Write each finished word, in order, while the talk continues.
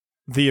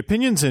The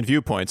opinions and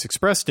viewpoints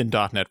expressed in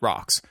 .NET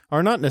Rocks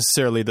are not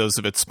necessarily those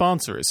of its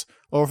sponsors,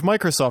 or of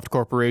Microsoft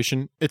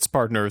Corporation, its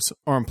partners,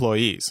 or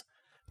employees.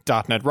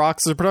 .NET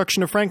Rocks is a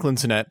production of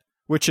Franklin's Net,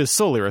 which is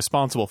solely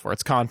responsible for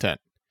its content.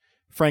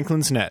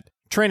 Franklin's Net,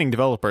 training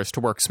developers to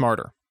work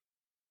smarter.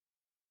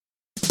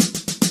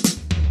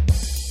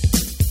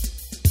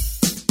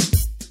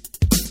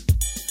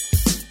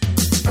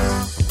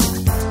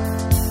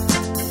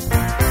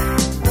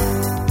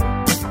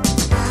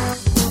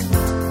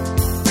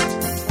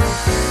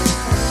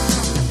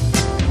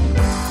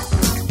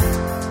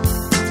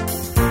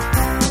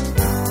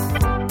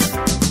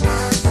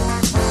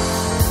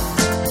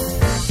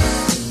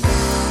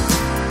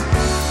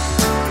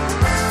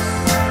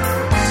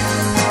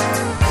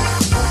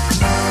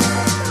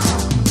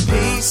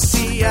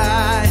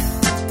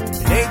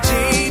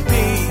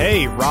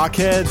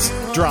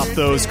 Rockheads, drop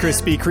those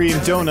Krispy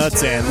Kreme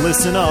donuts and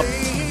listen up.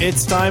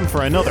 It's time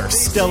for another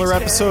stellar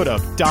episode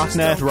of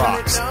 .NET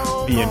Rocks,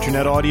 the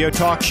internet audio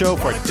talk show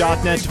for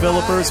 .NET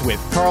developers with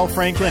Carl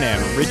Franklin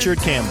and Richard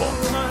Campbell.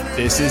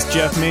 This is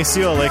Jeff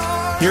Maciolik,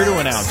 here to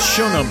announce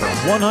show number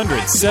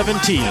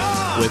 117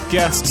 with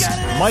guests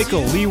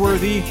Michael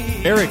Leeworthy,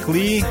 Eric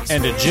Lee,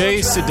 and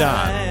Ajay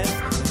Sudan.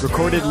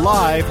 Recorded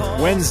live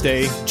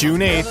Wednesday,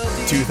 June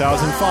 8th,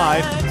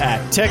 2005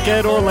 at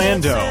TechEd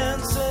Orlando.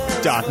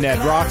 .NET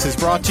Rocks is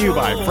brought to you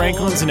by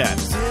Franklin's Net,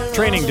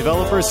 training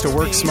developers to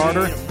work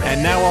smarter,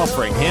 and now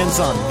offering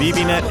hands-on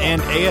VBNet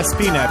and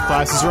ASP.NET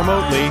classes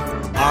remotely,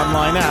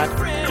 online at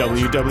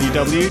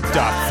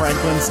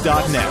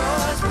www.franklins.net.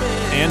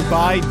 And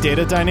by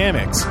Data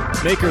Dynamics,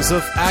 makers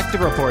of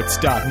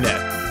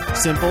ActiveReports.net,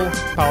 simple,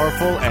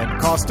 powerful,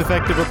 and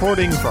cost-effective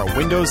reporting for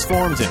Windows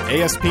Forms and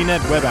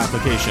ASP.NET web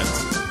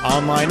applications,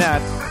 online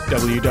at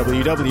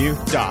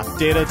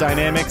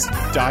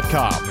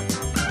www.datadynamics.com.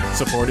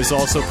 Support is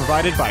also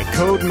provided by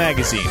Code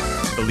Magazine,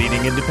 the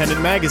leading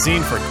independent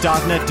magazine for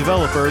 .NET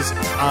developers,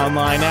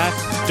 online at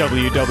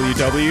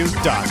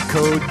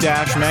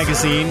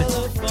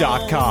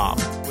www.code-magazine.com.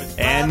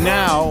 And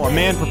now, a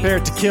man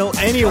prepared to kill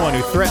anyone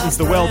who threatens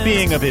the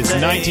well-being of his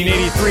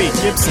 1983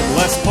 Gibson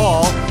Les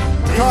Paul,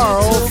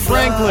 Carl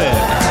Franklin.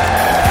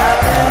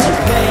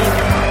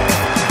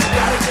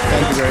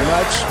 Thank you very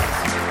much.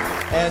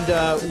 And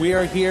we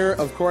are here,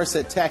 of course,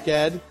 at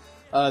TechEd.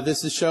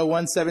 This is show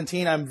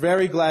 117. I'm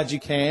very glad you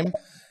came.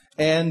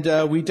 And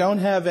we don't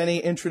have any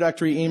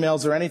introductory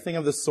emails or anything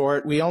of the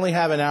sort. We only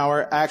have an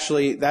hour.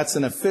 Actually, that's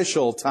an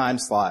official time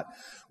slot.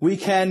 We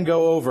can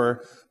go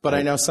over, but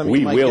I know some of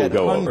you might get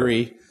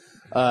hungry.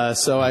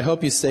 So I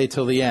hope you stay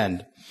till the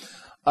end.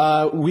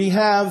 We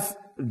have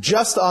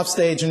just off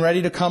stage and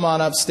ready to come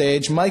on up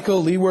stage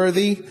Michael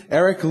Leeworthy,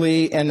 Eric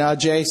Lee, and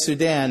Ajay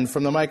Sudan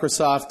from the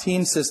Microsoft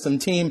Team System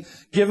team.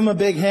 Give them a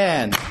big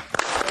hand.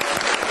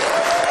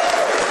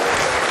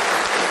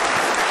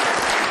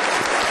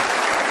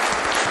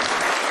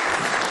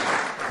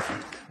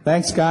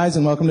 Thanks, guys,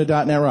 and welcome to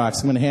 .NET Rocks.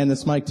 I'm going to hand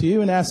this mic to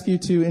you and ask you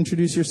to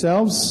introduce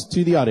yourselves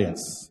to the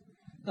audience.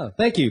 Oh,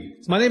 thank you.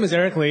 So my name is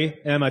Eric Lee,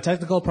 and I'm a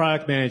technical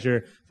product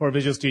manager for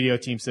Visual Studio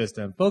Team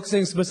System,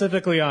 focusing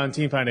specifically on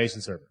Team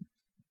Foundation Server.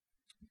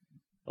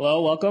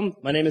 Hello, welcome.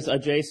 My name is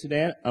Ajay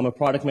Sudan. I'm a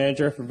product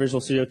manager for Visual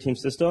Studio Team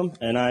System,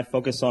 and I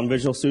focus on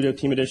Visual Studio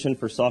Team Edition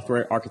for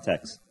software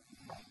architects.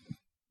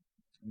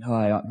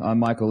 Hi, I'm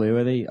Michael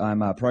Leeworthy.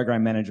 I'm a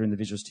program manager in the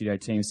Visual Studio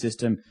Team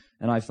System,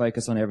 and I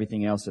focus on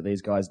everything else that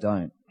these guys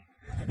don't.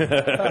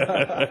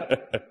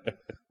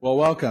 Well,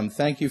 welcome.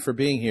 Thank you for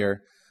being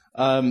here.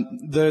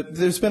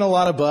 There's been a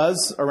lot of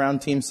buzz around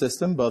Team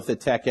System, both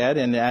at TechEd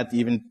and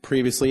even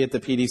previously at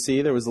the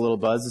PDC. There was a little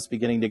buzz that's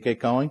beginning to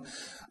get going.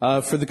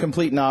 For the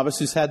complete novice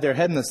who's had their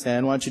head in the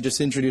sand, why don't you just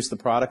introduce the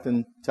product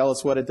and tell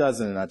us what it does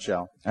in a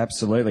nutshell?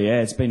 Absolutely. Yeah,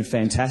 it's been a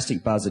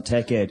fantastic buzz at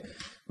TechEd.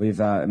 We've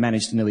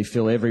managed to nearly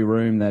fill every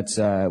room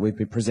that we've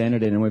been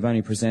presented in, and we've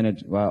only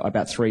presented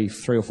about three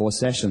or four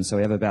sessions, so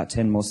we have about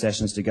 10 more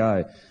sessions to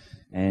go.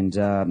 And,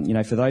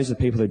 for those of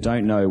the people who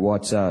don't know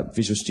what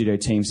Visual Studio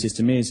Team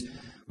System is,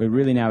 we're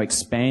really now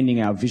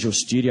expanding our Visual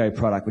Studio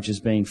product, which is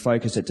being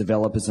focused at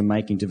developers and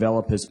making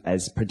developers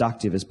as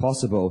productive as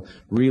possible,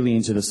 really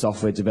into the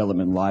software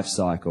development life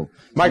cycle.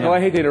 Michael, I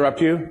hate to interrupt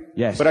you.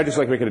 Yes. But I'd just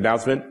like to make an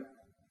announcement.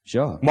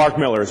 Sure. Mark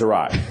Miller has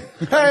arrived.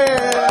 Hey!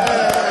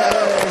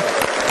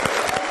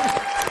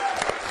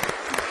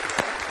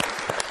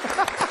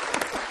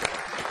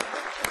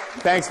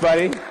 Thanks,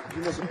 buddy.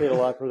 You must have paid a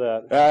lot for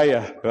that.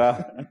 Yeah.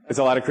 Well, it's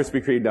a lot of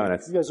Krispy Kreme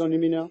donuts. You guys don't need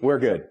me now? We're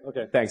good.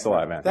 Okay. Thanks a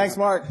lot, man. Thanks,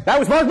 Mark. That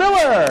was Mark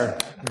Miller!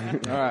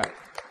 All right.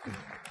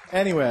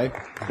 Anyway,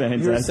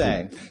 you were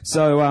saying.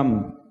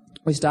 So,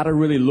 we started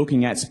really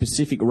looking at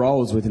specific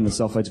roles within the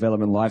software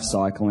development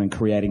lifecycle and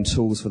creating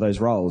tools for those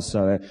roles.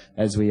 So,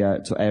 as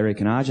Eric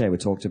and RJ were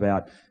talked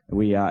about,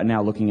 We are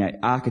now looking at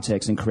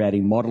architects and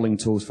creating modeling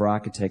tools for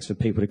architects for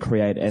people to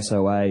create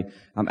SOA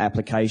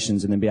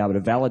applications and then be able to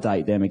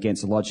validate them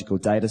against a logical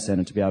data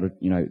center to be able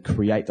to,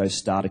 create those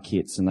starter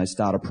kits and those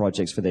starter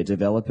projects for their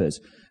developers,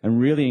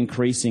 and really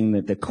increasing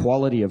the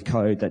quality of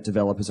code that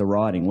developers are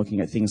writing,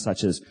 looking at things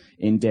such as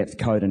in-depth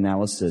code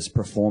analysis,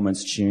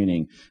 performance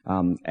tuning,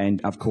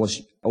 and of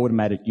course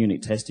automated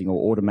unit testing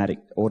or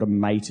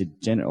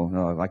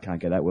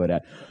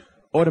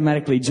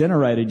automatically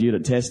generated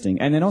unit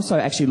testing. And then also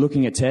actually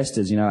looking at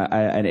testers.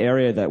 An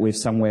area that we've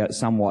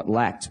somewhat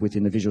lacked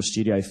within the Visual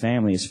Studio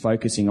family is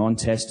focusing on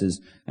testers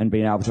and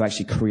being able to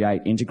actually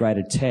create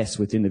integrated tests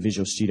within the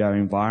Visual Studio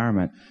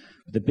environment.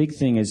 The big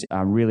thing is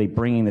really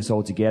bringing this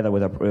all together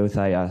with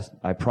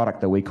a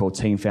product that we call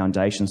Team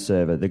Foundation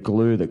Server. The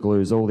glue that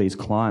glues all these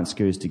client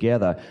SKUs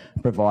together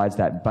provides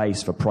that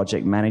base for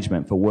project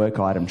management, for work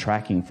item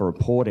tracking, for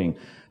reporting,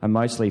 and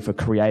mostly for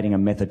creating a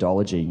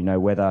methodology.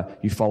 Whether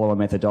you follow a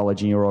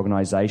methodology in your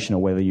organization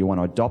or whether you want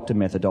to adopt a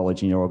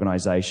methodology in your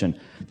organization,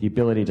 the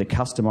ability to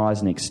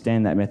customize and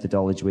extend that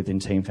methodology within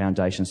Team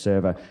Foundation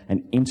Server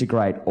and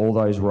integrate all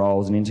those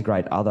roles and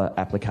integrate other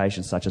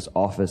applications such as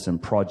Office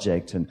and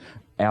Project and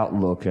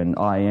Outlook and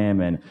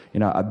IM and,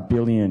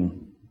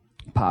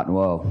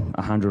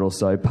 100 or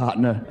so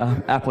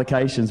partner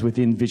applications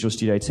within Visual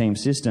Studio Team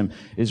System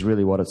is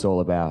really what it's all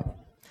about.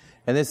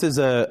 And this is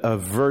a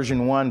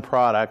version 1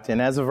 product.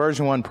 And as a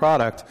version 1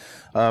 product,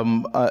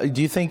 do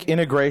you think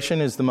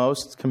integration is the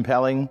most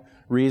compelling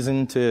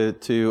reason to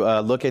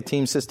look at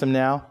Team System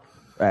now?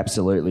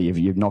 Absolutely.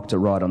 You've knocked it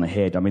right on the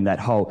head. I mean, that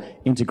whole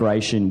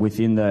integration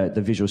within the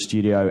Visual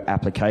Studio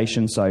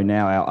application. So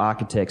now our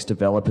architects,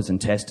 developers, and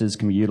testers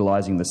can be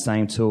utilizing the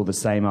same tool, the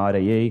same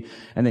IDE,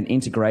 and then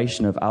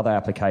integration of other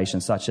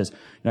applications such as,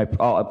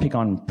 I'll pick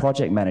on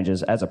project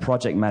managers. As a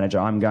project manager,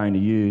 I'm going to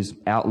use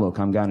Outlook.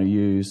 I'm going to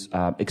use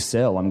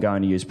Excel. I'm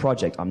going to use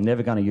Project. I'm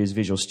never going to use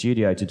Visual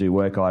Studio to do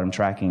work item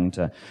tracking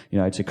to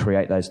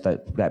create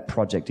that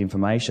project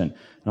information.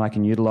 And I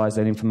can utilize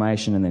that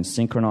information and then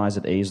synchronize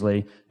it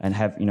easily and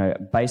have,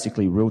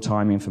 basically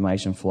real-time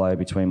information flow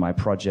between my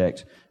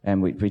project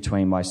and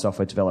between my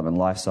software development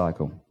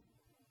lifecycle.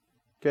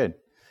 Good.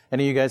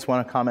 Any of you guys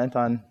want to comment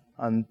on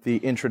the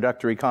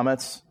introductory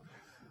comments?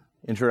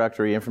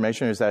 Introductory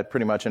information, or is that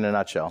pretty much in a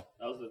nutshell?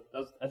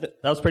 That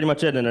was pretty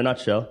much it in a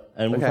nutshell.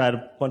 And we've had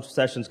a bunch of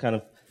sessions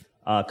kind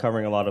of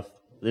covering a lot of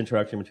the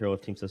introductory material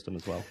of Team System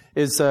as well.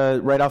 Is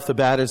right off the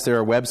bat, is there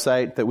a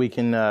website that we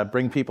can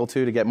bring people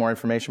to get more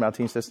information about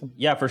Team System?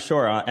 Yeah, for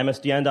sure.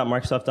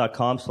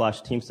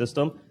 msdn.microsoft.com/Team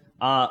System.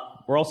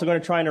 We're also going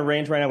to try and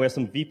arrange right now. We have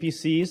some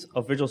VPCs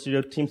of Visual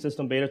Studio Team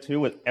System Beta 2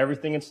 with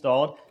everything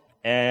installed,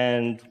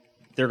 and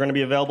they're going to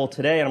be available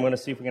today. And I'm going to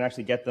see if we can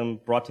actually get them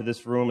brought to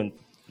this room, and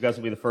you guys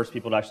will be the first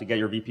people to actually get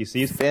your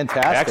VPCs.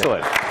 Fantastic.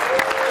 Excellent.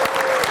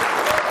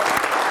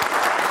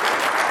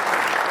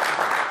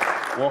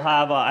 We'll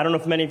have, I don't know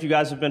if many of you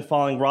guys have been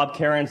following Rob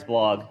Caron's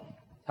blog.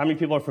 How many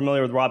people are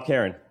familiar with Rob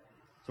Caron?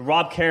 So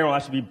Rob Caron will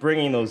actually be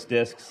bringing those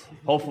discs,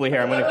 hopefully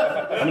here. I'm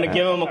going to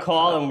give him a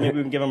call, and maybe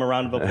we can give him a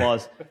round of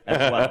applause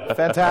as well.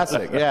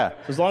 Fantastic, yeah. So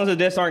as long as the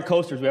discs aren't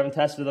coasters, we haven't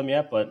tested them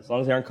yet, but as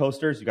long as they aren't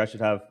coasters, you guys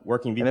should have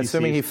working VPCs. And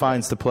assuming he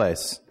finds the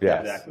place.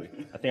 Yes. Exactly.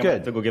 I think I'm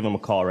going to go give him a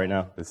call right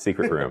now. The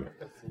secret room.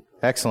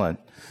 Excellent.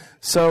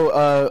 So,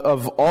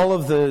 of all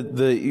of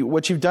the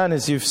what you've done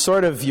is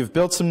you've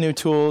built some new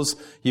tools,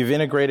 you've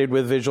integrated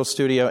with Visual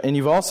Studio, and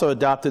you've also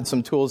adopted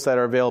some tools that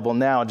are available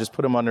now and just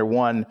put them under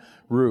one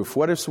roof.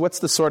 What's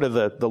the sort of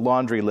the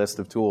laundry list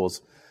of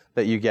tools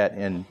that you get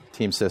in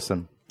Team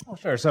System? Oh,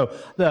 sure. So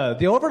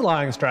the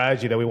overlying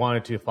strategy that we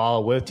wanted to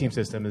follow with Team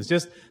System is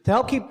just to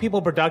help keep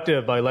people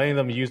productive by letting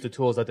them use the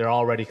tools that they're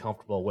already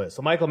comfortable with.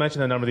 So Michael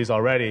mentioned a number of these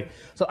already.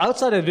 So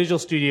outside of Visual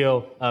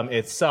Studio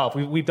itself,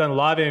 we've done a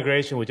lot of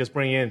integration with just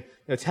bringing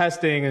in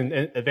testing and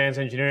advanced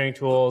engineering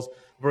tools,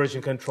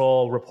 version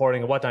control,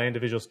 reporting, and whatnot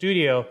into Visual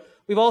Studio.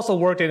 We've also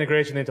worked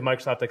integration into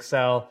Microsoft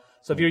Excel.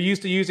 So if you're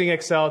used to using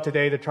Excel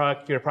today to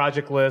track your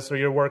project lists or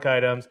your work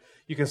items,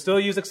 you can still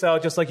use Excel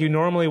just like you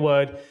normally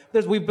would.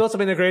 We've built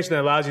some integration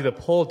that allows you to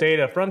pull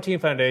data from Team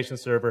Foundation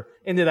Server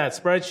into that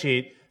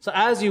spreadsheet. So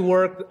as you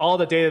work, all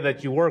the data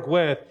that you work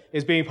with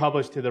is being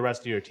published to the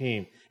rest of your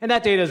team. And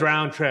that data is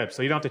round trip,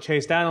 so you don't have to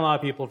chase down a lot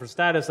of people for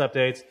status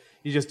updates.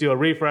 You just do a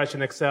refresh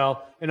in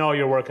Excel, and all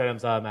your work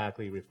items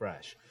automatically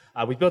refresh.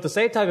 We built the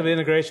same type of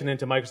integration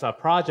into Microsoft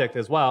Project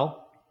as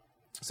well.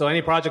 So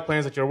any project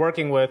plans that you're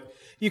working with,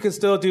 you can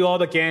still do all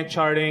the Gantt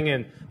charting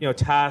and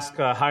task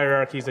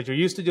hierarchies that you're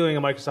used to doing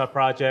in Microsoft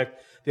Project.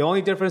 The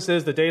only difference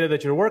is the data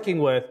that you're working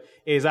with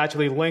is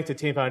actually linked to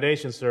Team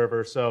Foundation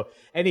Server. So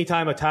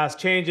anytime a task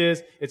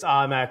changes, it's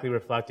automatically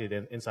reflected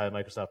inside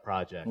Microsoft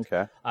Project.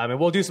 Okay. And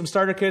we'll do some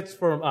starter kits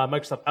for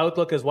Microsoft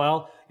Outlook as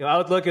well.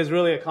 Outlook is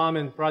really a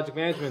common project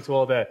management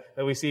tool that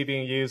we see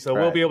being used. So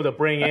we'll be able to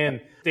bring in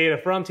data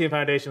from Team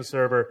Foundation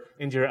Server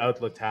into your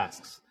Outlook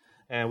tasks.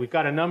 And we've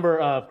got a number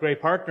of great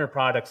partner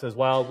products as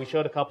well. We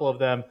showed a couple of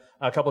them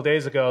a couple of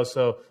days ago.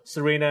 So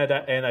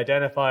Serena and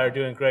Identify are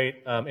doing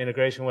great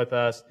integration with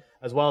us,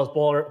 as well as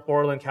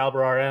Borland Caliber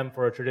RM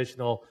for a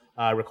traditional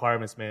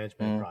requirements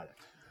management product.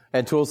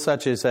 And tools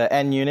such as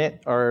NUnit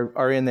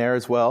are in there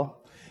as well.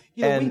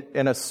 And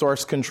a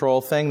source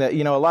control thing that,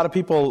 a lot of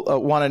people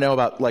want to know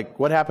about, like,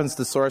 what happens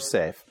to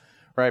SourceSafe,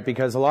 right?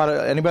 Because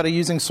anybody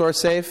using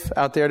SourceSafe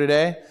out there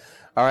today?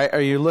 All right,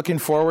 are you looking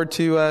forward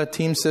to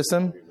Team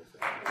System?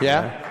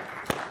 Yeah?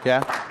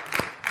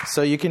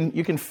 So you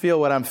can feel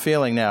what I'm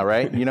feeling now,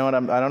 right? You know what?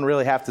 I don't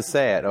really have to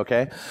say it,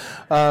 okay?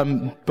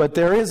 But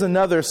there is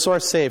another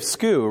SourceSafe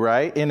SKU,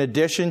 right? In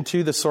addition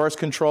to the source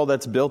control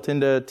that's built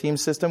into Team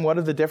System, what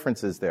are the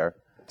differences there?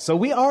 So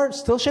we are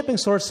still shipping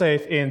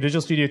SourceSafe in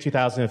Visual Studio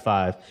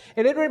 2005,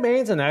 and it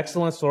remains an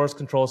excellent source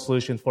control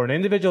solution for an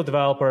individual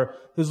developer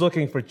who's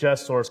looking for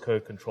just source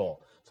code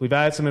control. So we've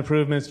added some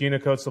improvements,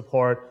 Unicode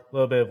support, a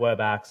little bit of web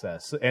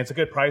access, and it's a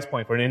good price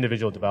point for an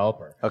individual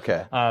developer.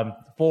 Okay.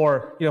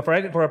 For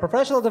a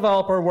professional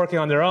developer working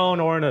on their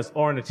own or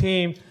in a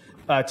team,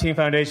 Team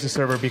Foundation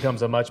Server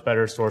becomes a much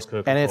better source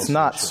code control And it's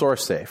not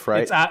solution. SourceSafe,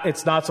 right?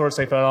 It's not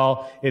SourceSafe at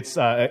all. It's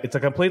a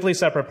completely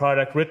separate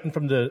product written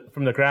from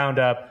the ground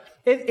up.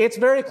 It's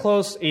very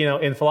close,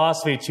 in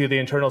philosophy to the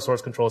internal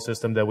source control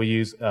system that we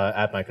use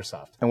at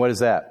Microsoft. And what is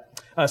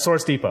that?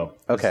 Source Depot.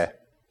 Okay.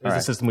 Is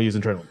the system we use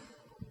internally.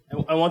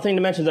 And one thing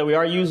to mention is that we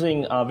are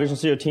using Visual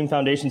Studio Team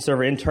Foundation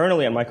Server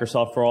internally at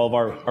Microsoft for all of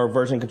our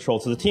version control.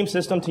 So the Team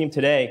System team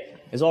today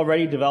is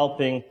already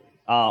developing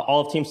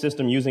all of Team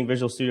System using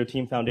Visual Studio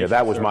Team Foundation. Yeah,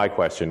 that was Server. my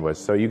question.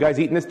 So you guys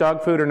eating this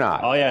dog food or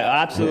not? Oh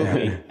yeah,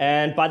 absolutely.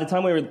 And by the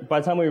time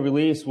we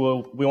release,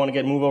 we want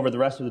to move over the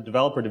rest of the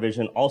developer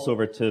division also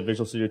over to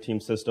Visual Studio Team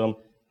System.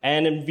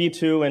 And in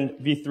V2 and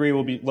V3,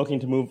 we'll be looking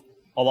to move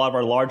a lot of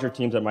our larger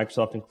teams at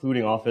Microsoft,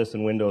 including Office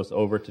and Windows,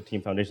 over to Team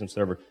Foundation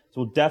Server.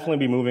 So we'll definitely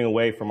be moving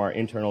away from our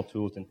internal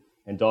tools and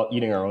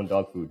eating our own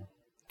dog food.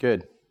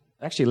 Good.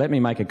 Actually, let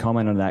me make a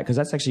comment on that, because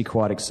that's actually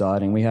quite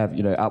exciting. We have,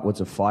 upwards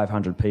of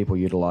 500 people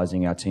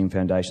utilizing our Team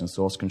Foundation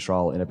source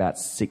control in about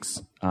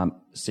six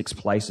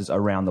places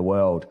around the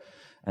world,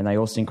 and they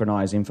all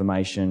synchronize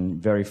information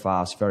very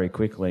fast, very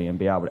quickly,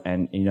 and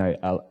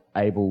are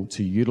able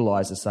to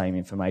utilize the same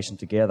information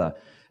together.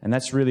 And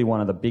that's really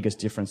one of the biggest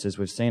differences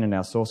we've seen in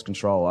our source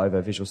control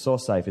over Visual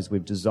SourceSafe, is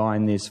we've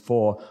designed this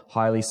for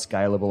highly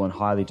scalable and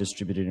highly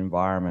distributed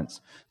environments.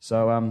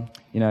 So,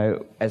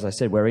 as I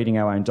said, we're eating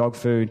our own dog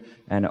food,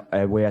 and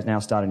we are now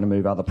starting to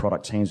move other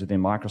product teams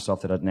within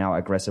Microsoft that are now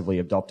aggressively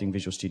adopting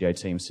Visual Studio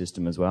Team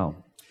System as well.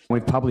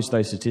 We've published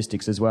those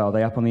statistics as well. Are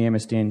they up on the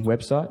MSDN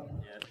website?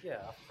 Yeah.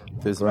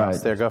 There's the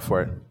mouse there. Go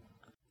for it.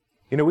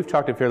 We've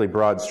talked in fairly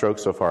broad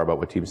strokes so far about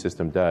what Team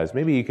System does.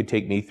 Maybe you could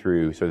take me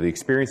through the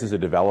experience as a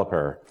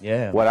developer.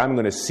 Yeah. What I'm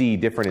going to see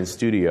different in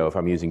Studio if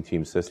I'm using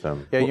Team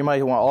System. Yeah, you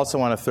might also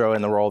want to throw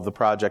in the role of the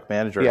project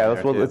manager. Yeah,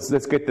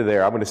 let's get to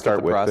there. I'm going to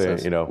start with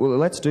Well,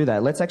 let's do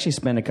that. Let's actually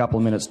spend a couple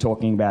of minutes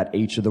talking about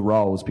each of the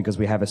roles, because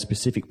we have a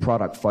specific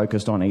product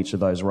focused on each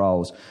of those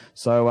roles.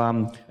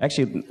 So,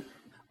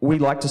 we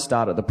like to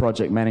start at the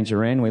project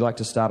manager end. We like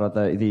to start at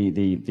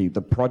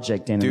the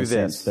project end. Do in the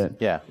this. sense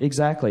that, Yeah.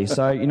 Exactly.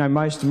 So,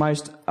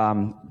 most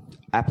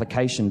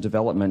application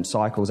development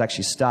cycles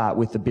actually start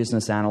with the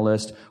business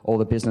analyst or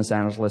the business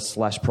analyst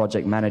 /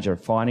 project manager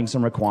finding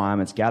some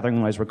requirements,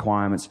 gathering those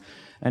requirements.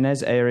 And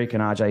as Eric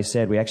and RJ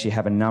said, we actually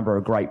have a number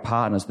of great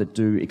partners that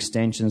do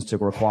extensions to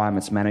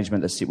requirements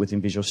management that sit within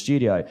Visual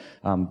Studio.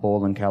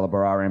 Ball and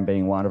Caliber RM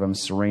being one of them.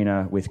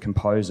 Serena with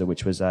Composer,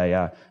 which was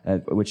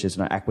which is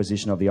an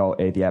acquisition of the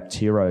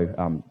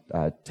Aptero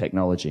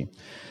technology.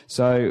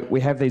 So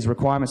we have these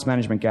requirements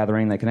management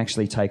gathering that can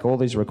actually take all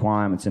these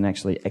requirements and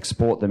actually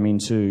export them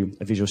into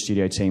a Visual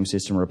Studio Team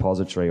System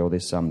repository, or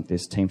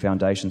this Team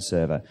Foundation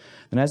server.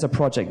 And as a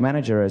project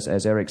manager,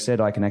 as Eric said,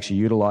 I can actually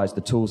utilize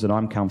the tools that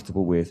I'm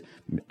comfortable with: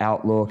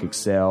 Outlook,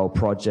 Excel,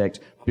 Project,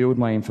 build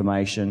my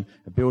information,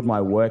 build my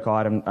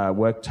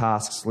work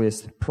tasks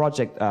list,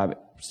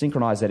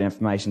 synchronize that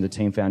information to the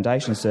Team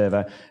Foundation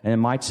server, and then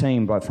my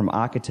team, both from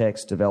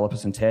architects,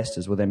 developers, and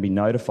testers, will then be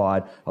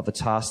notified of the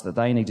tasks that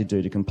they need to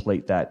do to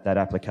complete that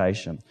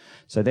application.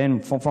 So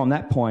then from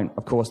that point,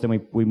 of course, then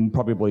we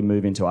probably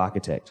move into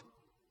architect.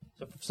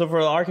 So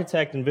for the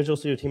architect in Visual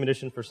Studio Team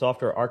Edition for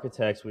software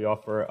architects, we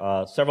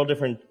offer several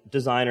different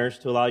designers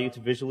to allow you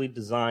to visually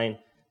design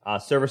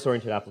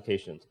service-oriented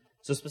applications.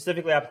 So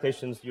specifically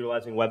applications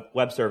utilizing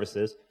web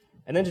services,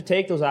 and then to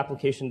take those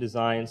application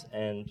designs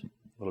and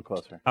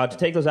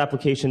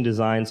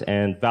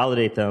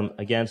validate them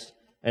against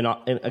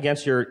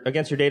your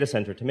data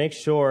center to make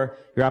sure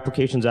your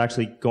application is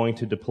actually going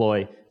to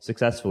deploy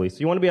successfully. So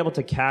you want to be able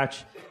to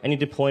catch any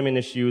deployment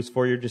issues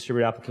for your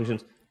distributed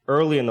applications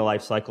early in the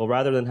life cycle,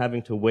 rather than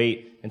having to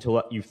wait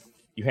until you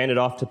hand it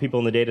off to people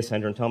in the data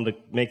center and tell them to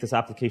make this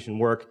application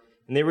work,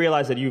 and they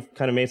realize that you've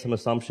kind of made some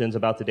assumptions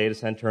about the data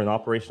center and the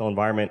operational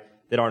environment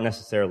that aren't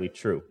necessarily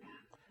true.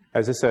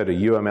 Is this a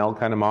UML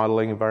kind of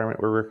modeling environment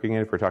we're working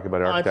in if we're talking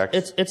about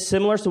architects? It's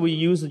similar, so we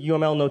use the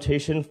UML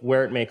notation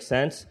where it makes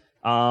sense.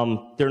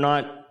 They're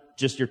not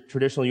just your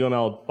traditional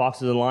UML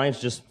boxes and lines,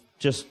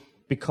 just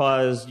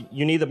because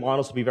you need the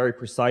models to be very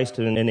precise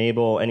to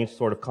enable any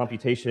sort of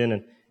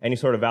computation any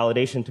sort of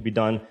validation to be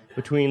done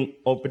between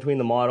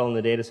the model and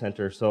the data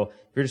center. So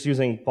if you're just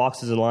using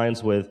boxes and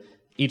lines with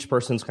each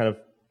person's kind of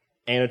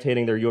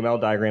annotating their UML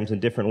diagrams in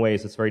different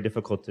ways, it's very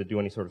difficult to do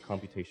any sort of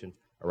computation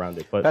around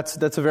it. But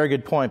that's a very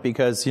good point,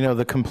 because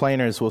the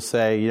complainers will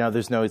say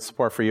there's no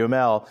support for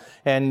UML,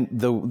 and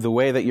the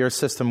way that your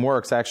system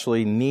works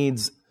actually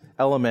needs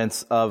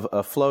elements of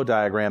a flow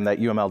diagram that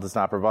UML does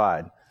not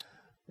provide.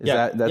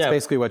 That's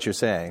basically what you're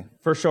saying.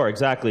 For sure,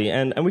 exactly.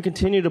 And we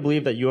continue to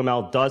believe that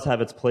UML does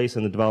have its place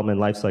in the development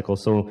lifecycle.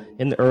 So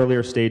in the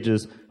earlier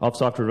stages of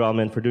software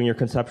development, for doing your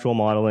conceptual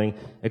modeling,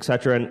 et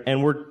cetera.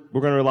 And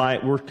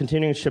we're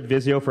continuing to ship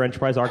Visio for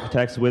enterprise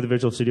architects with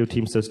Visual Studio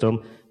Team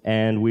System.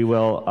 And we're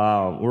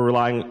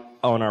relying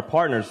on our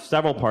partners,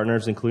 several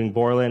partners, including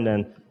Borland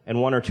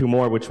and one or two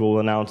more, which we'll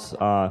announce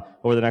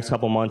over the next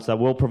couple months, that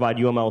will provide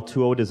UML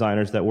 2.0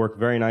 designers that work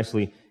very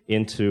nicely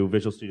into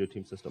Visual Studio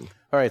Team System.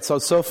 All right, so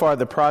far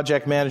the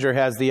project manager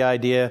has the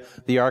idea,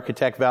 the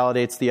architect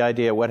validates the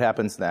idea. What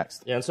happens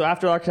next? Yeah, and so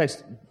after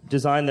architects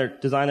design their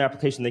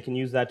application, they can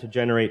use that to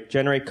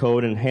generate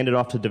code and hand it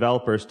off to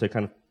developers to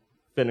kind of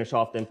finish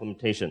off the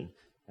implementation.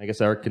 I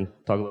guess Eric can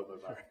talk a little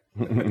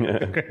bit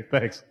about it. Great,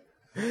 thanks.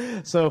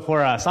 So for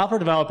software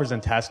developers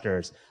and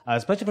testers,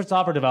 especially for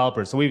software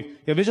developers, so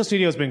Visual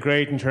Studio has been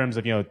great in terms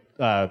of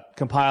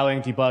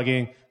compiling,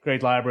 debugging,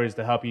 great libraries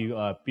to help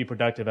you be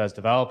productive as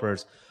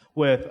developers.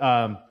 With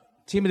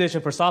Team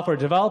Edition for software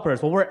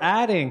developers, what we're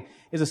adding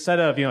is a set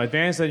of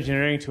advanced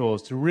engineering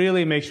tools to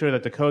really make sure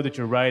that the code that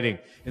you're writing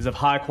is of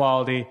high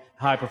quality,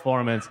 high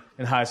performance,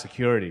 and high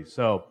security.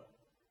 So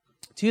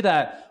to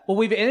that, what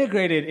we've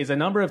integrated is a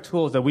number of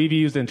tools that we've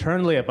used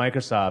internally at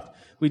Microsoft.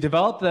 We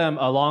developed them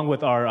along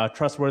with our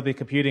trustworthy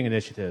computing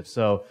initiative.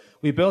 So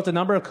we built a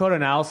number of code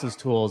analysis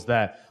tools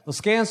that will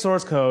scan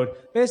source code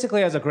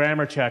basically as a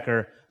grammar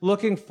checker,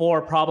 looking for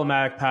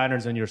problematic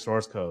patterns in your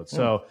source code.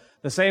 So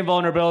the same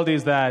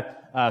vulnerabilities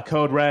that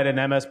Code Red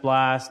and MS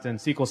Blast and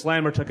SQL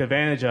Slammer took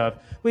advantage of,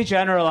 we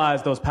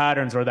generalized those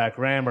patterns or that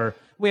grammar.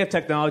 We have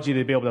technology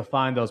to be able to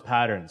find those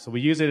patterns. So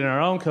we use it in our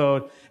own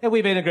code, and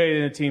we've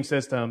integrated it in Team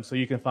System so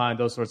you can find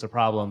those sorts of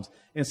problems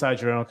inside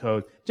your own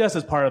code just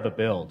as part of the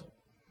build.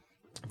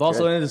 We've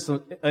also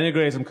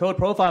integrated some code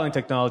profiling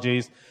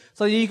technologies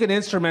so you can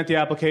instrument the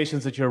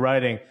applications that you're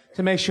writing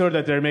to make sure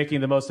that they're making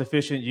the most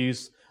efficient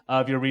use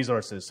of your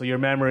resources. So your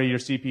memory, your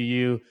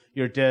CPU,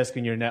 your disk,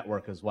 and your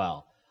network as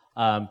well.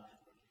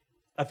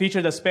 A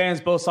feature that spans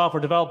both software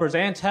developers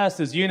and tests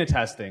is unit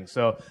testing.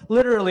 So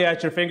literally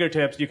at your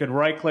fingertips, you can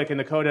right-click in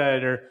the code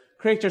editor,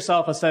 create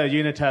yourself a set of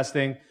unit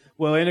testing.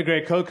 We'll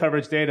integrate code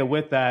coverage data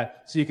with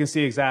that so you can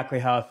see exactly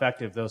how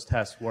effective those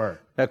tests were.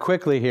 Now,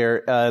 quickly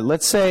here,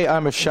 let's say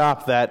I'm a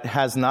shop that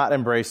has not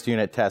embraced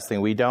unit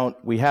testing.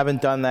 We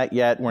haven't done that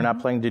yet. We're not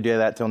planning to do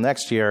that till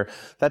next year.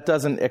 That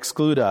doesn't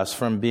exclude us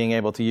from being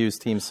able to use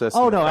Team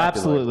System. Oh, no,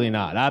 absolutely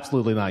not.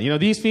 Absolutely not.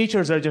 These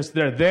features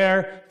they're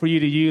there for you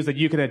to use that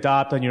you can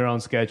adopt on your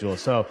own schedule.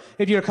 So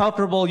if you're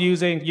comfortable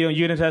using,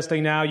 unit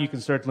testing now, you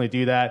can certainly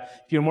do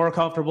that. If you're more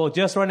comfortable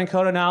just running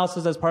code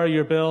analysis as part of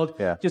your build,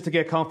 just to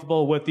get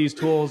comfortable with these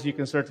tools, you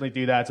can certainly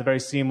do that. It's a very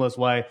seamless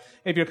way.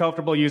 If you're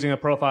comfortable using a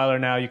profiler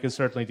now, you can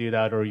certainly do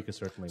that, or you can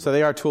certainly. So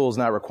they are tools,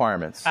 not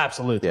requirements.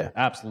 Absolutely,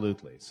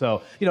 absolutely.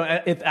 So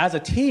if as a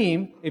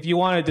team, if you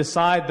want to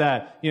decide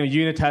that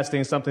unit testing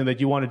is something that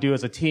you want to do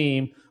as a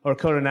team, or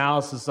code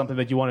analysis is something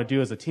that you want to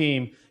do as a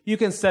team, you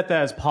can set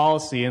that as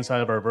policy inside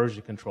of our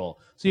version control.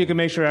 So you can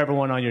make sure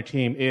everyone on your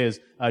team is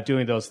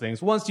doing those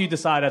things once you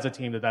decide as a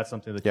team that that's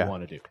something that you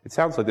want to do. It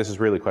sounds like this is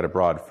really quite a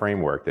broad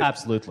framework. That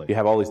absolutely. You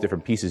have all these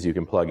different pieces you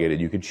can plug in, and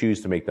you can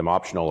choose to make them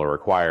optional or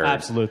required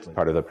absolutely.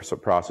 Part of the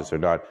process or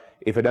not.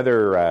 If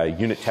another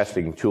unit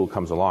testing tool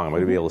comes along, am I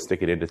going to be able to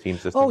stick it into Team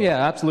System? Oh, yeah,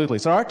 absolutely.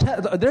 So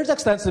there's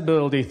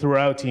extensibility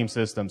throughout Team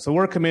System. So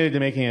we're committed to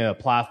making it a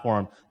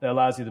platform that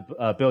allows you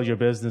to build your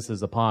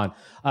businesses upon.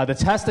 The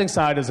testing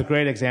side is a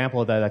great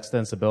example of that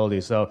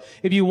extensibility. So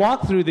if you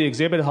walk through the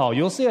exhibit hall,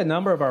 you'll see a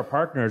number of our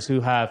partners who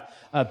have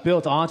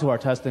built onto our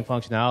testing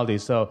functionality.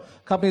 So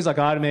companies like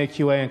Automate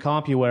QA and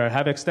CompuWare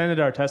have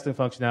extended our testing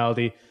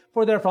functionality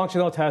for their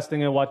functional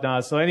testing and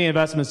whatnot. So any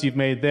investments you've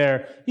made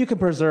there, you can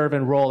preserve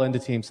and roll into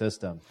Team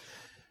System.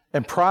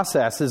 And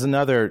process is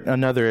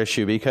another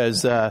issue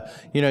because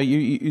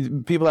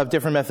people have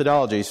different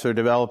methodologies for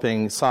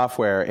developing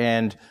software.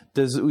 And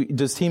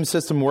does Team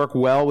System work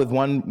well with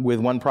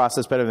one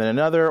process better than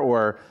another?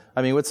 Or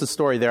what's the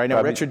story there? I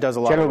know Richard does a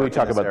lot. Generally, of work we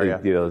talk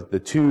about the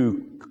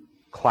two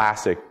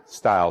classic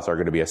styles are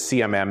going to be a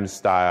CMM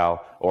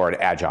style or an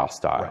Agile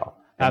style. Right.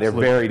 And they're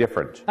very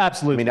different.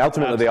 Absolutely.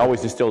 Ultimately, they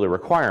always distill the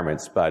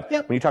requirements, but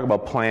when you talk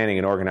about planning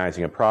and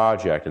organizing a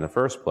project in the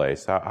first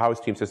place, how is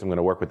Team System going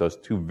to work with those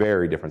two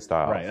very different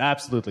styles? Right,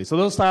 absolutely. So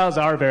those styles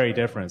are very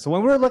different. So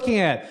when we're looking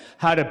at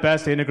how to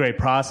best integrate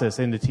process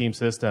into Team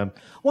System,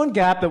 one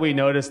gap that we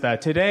noticed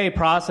that today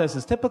process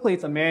is typically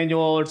it's a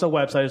manual or it's a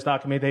website, it's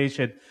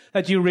documentation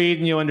that you read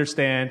and you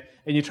understand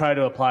and you try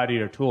to apply to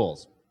your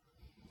tools.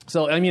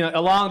 So, I mean,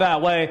 along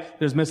that way,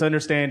 there's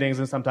misunderstandings,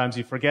 and sometimes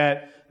you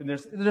forget. And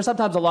there's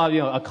sometimes a lot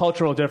of, a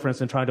cultural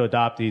difference in trying to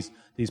adopt these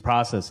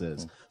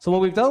processes. So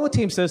what we've done with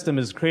Team System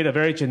is create a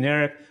very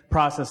generic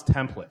process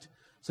template.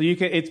 So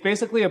it's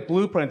basically a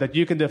blueprint that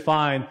you can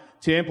define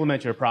to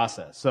implement your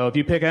process. So if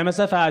you pick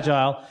MSF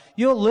Agile,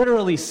 you'll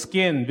literally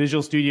skin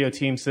Visual Studio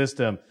Team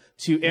System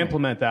to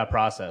implement that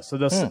process. So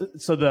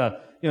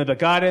the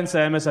guidance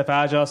that MSF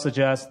Agile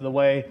suggests, the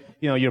way,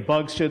 your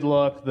bugs should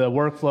look, the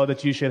workflow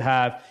that you should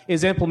have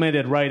is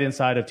implemented right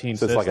inside of Team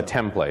System. So it's like a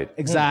template.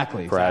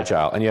 Exactly. For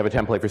Agile. And you have a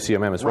template for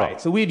CMM as well.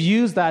 Right. So we've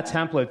used that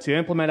template to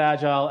implement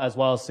Agile as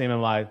well as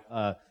CMMI,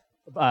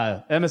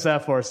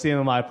 MSF or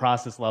CMMI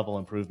process level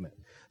improvement.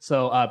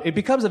 So it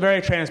becomes a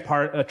very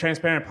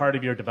transparent part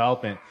of your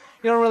development.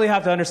 You don't really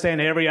have to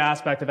understand every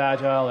aspect of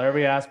Agile or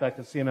every aspect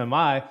of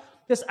CMMI.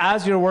 Just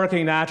as you're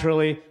working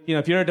naturally,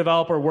 if you're a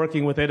developer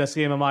working within a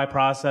CMMI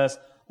process,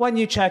 when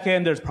you check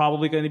in, there's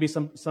probably going to be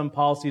some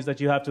policies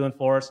that you have to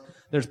enforce.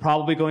 There's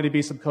probably going to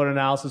be some code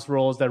analysis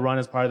rules that run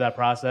as part of that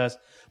process.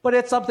 But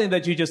it's something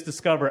that you just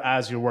discover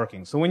as you're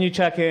working. So when you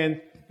check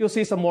in, you'll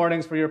see some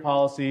warnings for your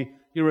policy.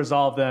 You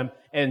resolve them,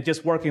 and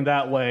just working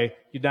that way,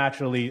 you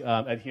naturally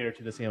adhere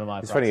to the CMMI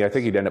process. It's funny, I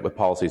think you'd end up with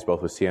policies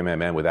both with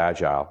CMM and with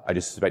Agile. I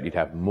just suspect you'd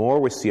have more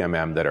with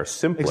CMM that are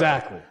simpler.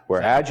 Exactly.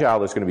 Where Agile,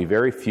 there's going to be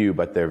very few,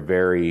 but they're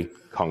very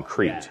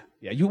concrete.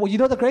 Yeah.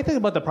 The great thing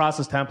about the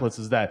process templates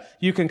is that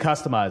you can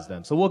customize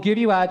them. So we'll give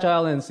you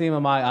Agile and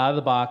CMMI out of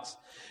the box,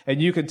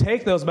 and you can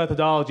take those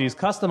methodologies,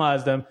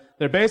 customize them.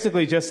 They're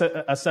basically just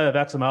a set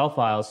of XML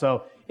files.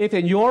 So if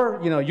in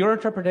your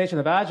interpretation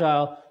of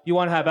Agile, you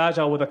want to have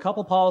Agile with a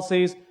couple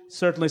policies,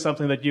 certainly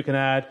something that you can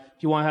add.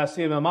 If you want to have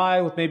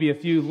CMMI with maybe a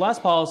few less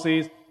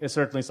policies, it's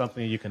certainly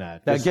something you can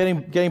add. Now,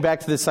 getting back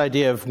to this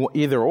idea of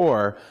either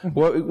or,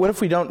 what if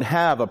we don't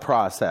have a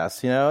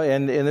process?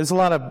 And there's a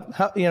lot of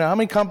how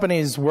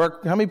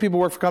many people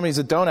work for companies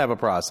that don't have a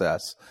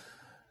process?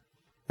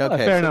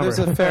 Okay, there's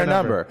a fair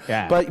number.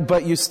 Yeah.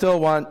 But you still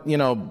want,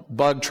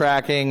 bug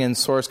tracking and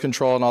source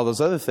control and all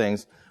those other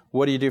things.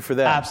 What do you do for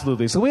that?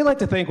 Absolutely. So we like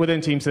to think within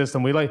Team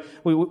System, we like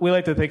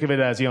to think of it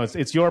as,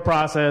 it's your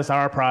process,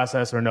 our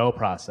process, or no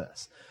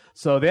process.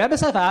 So the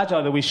MSF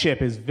Agile that we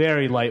ship is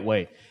very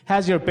lightweight.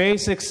 Has your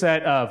basic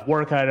set of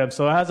work items.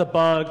 So it has a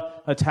bug,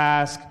 a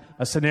task,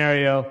 a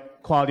scenario,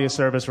 quality of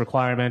service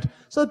requirement.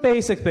 So the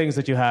basic things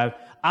that you have.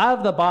 Out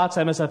of the box,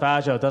 MSF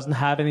Agile doesn't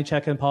have any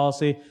check-in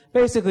policy.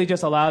 Basically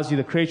just allows you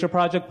to create your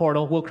project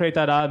portal. We'll create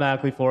that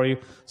automatically for you.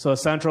 So a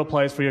central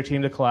place for your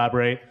team to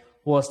collaborate.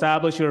 We'll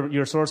establish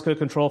your source code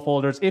control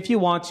folders. If you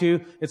want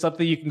to, it's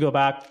something you can go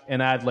back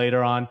and add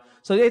later on.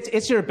 So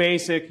it's your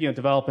basic,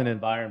 development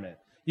environment.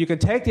 You can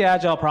take the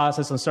Agile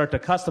process and start to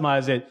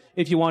customize it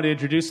if you want to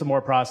introduce some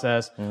more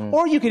process,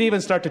 or you can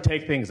even start to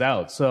take things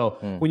out. So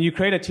when you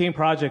create a team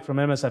project from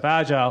MSF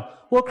Agile,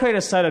 we'll create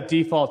a set of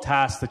default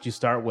tasks that you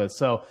start with.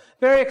 So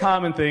very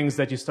common things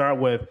that you start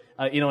with,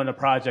 in a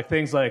project.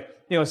 Things like,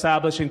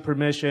 establishing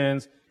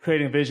permissions,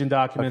 creating vision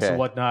documents and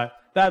whatnot.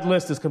 That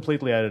list is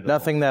completely editable.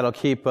 Nothing that'll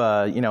keep,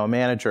 a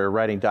manager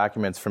writing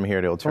documents from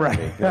here to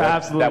eternity. Right.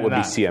 Absolutely That would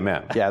not. be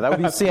CMM. Yeah, that would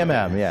be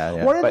CMM.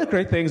 Yeah. One of the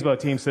great things about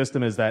Team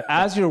System is that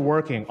as you're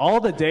working, all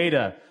the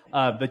data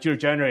that you're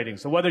generating,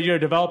 so whether you're a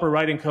developer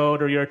writing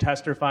code or you're a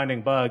tester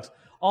finding bugs,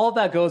 all of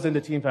that goes into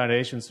Team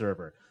Foundation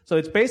Server. So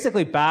it's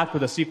basically backed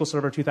with a SQL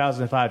Server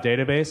 2005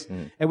 database,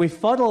 and we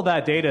funnel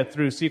that data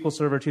through SQL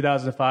Server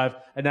 2005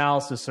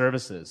 analysis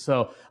services.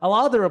 So a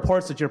lot of the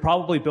reports that you're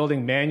probably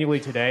building manually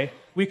today,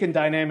 we can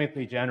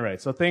dynamically generate.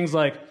 So things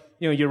like,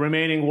 your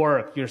remaining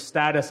work, your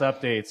status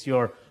updates,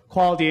 your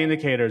quality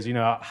indicators,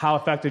 how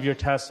effective your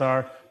tests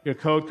are, your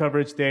code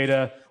coverage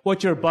data,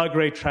 what your bug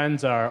rate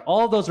trends are.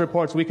 All of those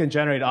reports we can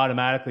generate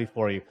automatically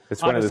for you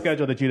on a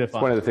schedule that you define.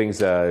 It's one of the things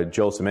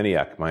Joel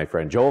Semeniuk, my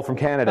friend, Joel from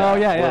Canada,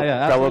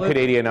 yeah. fellow Absolutely.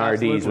 Canadian RDs,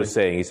 Absolutely. was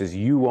saying. He says,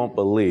 you won't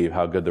believe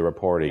how good the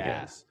reporting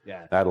is.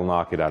 Yeah. That'll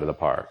knock it out of the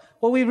park.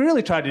 What we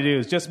really try to do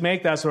is just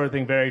make that sort of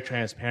thing very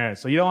transparent.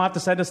 So you don't have to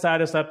send a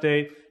status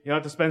update. You don't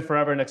have to spend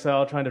forever in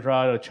Excel trying to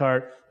draw out a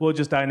chart. We'll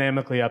just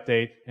dynamically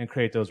update and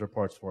create those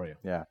reports for you.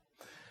 Yeah.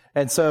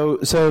 And so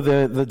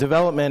the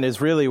development is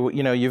really,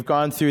 you've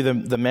gone through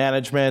the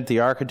management,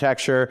 the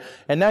architecture,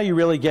 and now you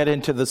really get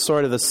into the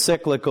sort of the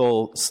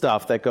cyclical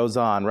stuff that goes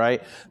on,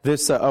 right?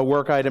 This, a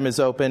work item is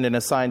opened and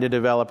assigned to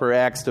developer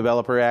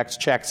X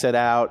checks it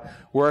out,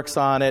 works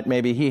on it,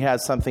 maybe he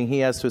has something he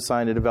has to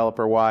assign to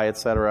developer Y, et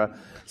cetera.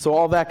 So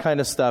all that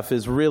kind of stuff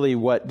is really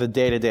what the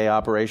day-to-day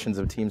operations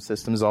of Team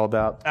System is all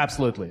about.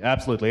 Absolutely.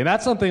 And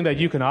that's something that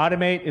you can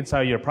automate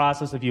inside your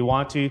process if you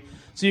want to.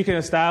 So you can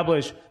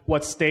establish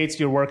what states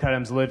your work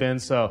items live in.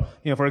 So,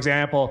 for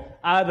example,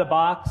 out of the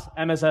box,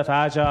 MSF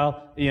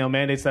Agile,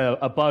 mandates that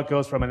a bug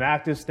goes from an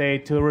active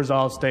state to a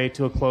resolved state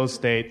to a closed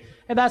state.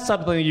 And that's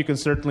something that you can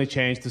certainly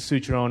change to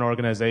suit your own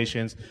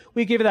organizations.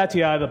 We give that to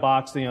you out of the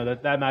box.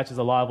 That matches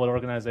a lot of what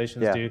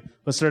organizations do,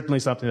 but certainly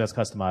something that's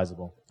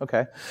customizable.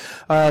 Okay.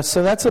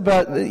 So that's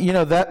about,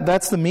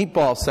 that's the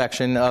meatball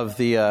section of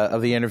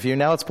the interview.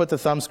 Now let's put the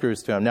thumb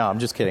screws to him. No, I'm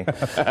just kidding.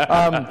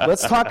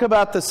 Let's talk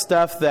about the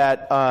stuff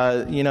that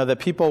that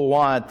people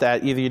want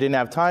that either you didn't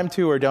have time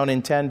to or don't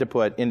intend to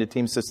put into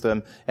Team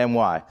System, and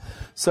why.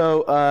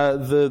 So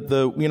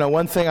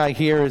one thing I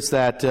hear is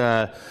that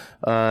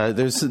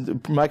there's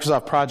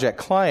Microsoft Project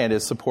Client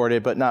is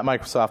supported, but not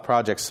Microsoft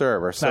Project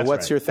Server. So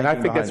what's your thinking? And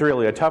I think that's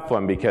really a tough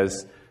one,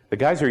 because the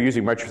guys who are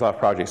using Microsoft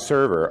Project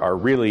Server are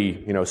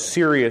really,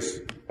 serious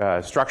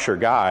structure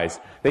guys.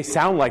 They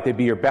sound like they'd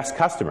be your best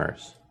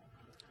customers.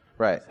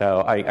 Right.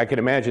 So I can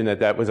imagine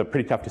that was a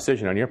pretty tough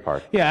decision on your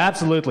part. Yeah,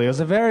 absolutely. It was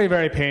a very,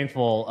 very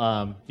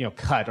painful,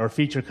 cut or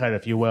feature cut,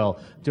 if you will,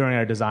 during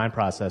our design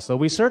process. So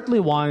we certainly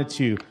wanted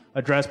to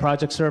address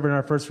Project Server in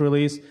our first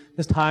release.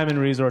 This time and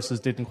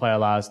resources didn't quite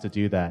allow us to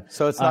do that.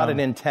 So it's not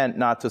an intent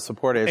not to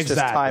support it. It's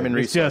exactly. just time and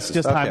resources. It's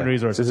just time and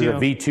resources. This is a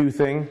V2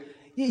 thing?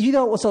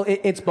 So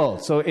it's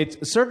both. So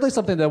it's certainly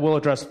something that we'll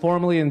address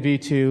formally in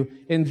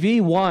V2. In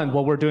V1,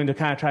 what we're doing to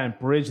kind of try and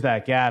bridge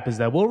that gap is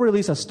that we'll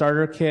release a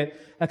starter kit,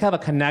 a kind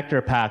of a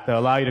connector pack that will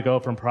allow you to go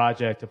from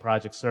project to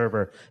Project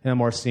Server in a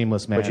more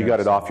seamless manner. But you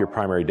got it off your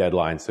primary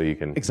deadline, so you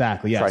can try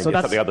and get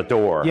something out the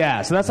door.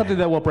 Yeah, so that's something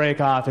that we'll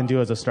break off and do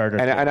as a starter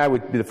kit. And I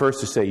would be the first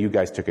to say you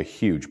guys took a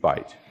huge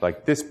bite.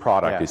 Like, this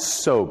product is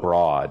so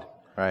broad.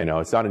 Right.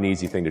 It's not an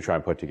easy thing to try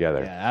and put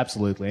together. Yeah,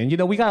 absolutely.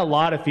 And, we got a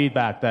lot of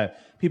feedback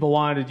that people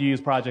wanted to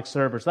use Project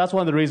Server. So that's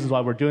one of the reasons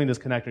why we're doing this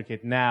connector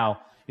kit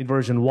now in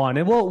version 1.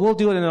 And we'll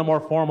do it in a more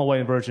formal way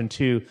in version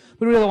 2.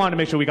 We really wanted to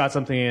make sure we got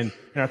something in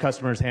our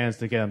customers' hands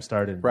to get them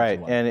started. Right,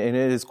 and it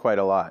is quite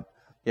a lot.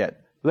 Yeah.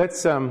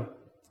 Let's,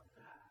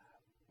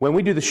 when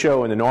we do the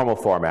show in the normal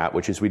format,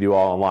 which is we do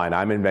all online,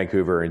 I'm in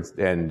Vancouver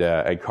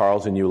and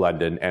Carl's in New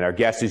London, and our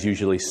guest is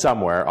usually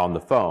somewhere on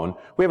the phone.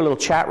 We have a little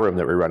chat room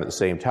that we run at the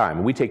same time,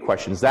 and we take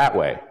questions that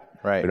way.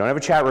 Right. We don't have a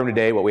chat room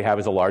today. What we have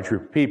is a large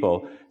group of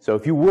people. So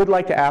if you would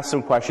like to ask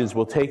some questions,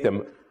 we'll take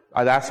them.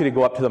 I'd ask you to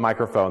go up to the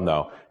microphone,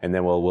 though, and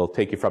then we'll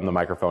take you from the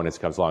microphone as it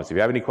comes along. So if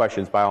you have any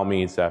questions, by all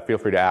means, feel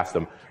free to ask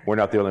them. We're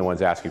not the only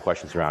ones asking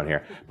questions around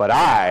here. But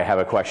I have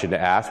a question to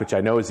ask, which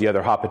I know is the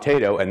other hot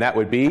potato, and that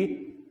would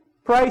be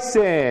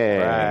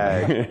pricing.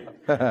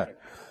 Right.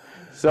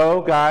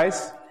 So,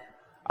 guys,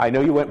 I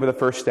know you went with the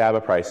first stab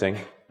at pricing.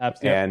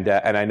 Absolutely.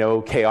 And I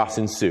know chaos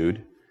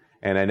ensued.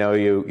 And I know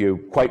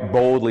you quite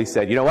boldly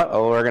said, you know what,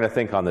 we're going to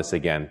think on this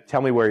again.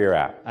 Tell me where you're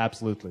at.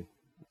 Absolutely.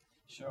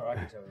 Sure, I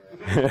can tell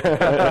you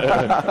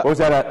that. What was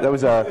that? That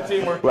was a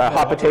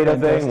hot potato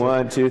thing?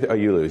 1, 2, oh,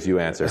 you lose. You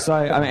answer. So,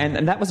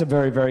 and that was a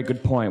very, very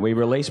good point. We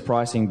released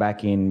pricing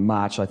back in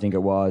March, I think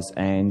it was,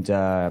 and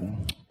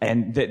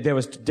there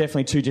was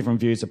definitely two different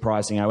views of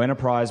pricing. Our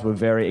enterprise were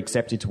very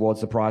accepted towards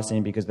the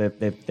pricing because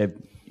they've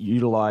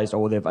utilized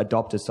or they've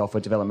adopted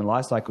software development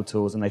lifecycle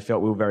tools, and they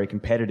felt we were very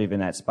competitive in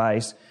that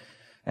space.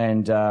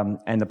 And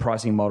the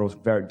pricing models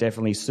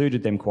definitely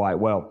suited them quite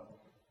well.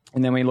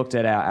 And then we looked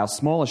at our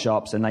smaller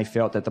shops, and they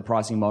felt that the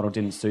pricing model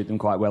didn't suit them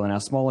quite well in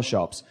our smaller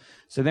shops.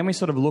 So then we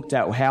sort of looked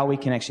at how we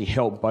can actually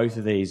help both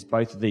of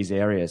these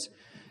areas.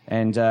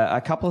 And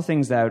a couple of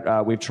things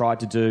that we've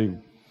tried to do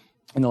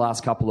in the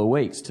last couple of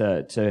weeks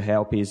to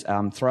help is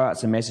throw out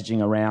some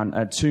messaging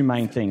around two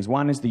main things.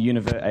 One is the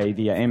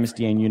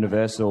MSDN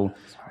Universal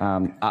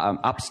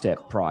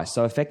upstep price.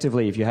 So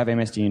effectively, if you have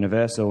MSDN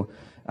Universal,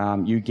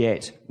 you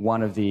get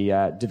one of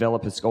the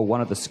developers or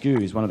one of the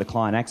SKUs, one of the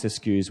client access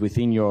SKUs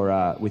within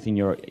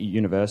your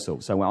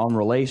Universal. So on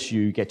release,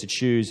 you get to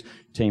choose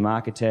Team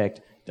Architect,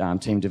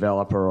 Team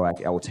Developer,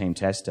 or Team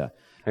Tester.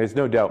 And there's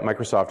no doubt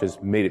Microsoft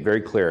has made it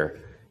very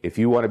clear. If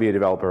you want to be a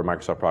developer of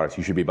Microsoft products,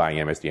 you should be buying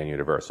MSDN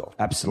Universal.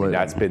 Absolutely.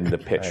 That's been the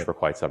pitch for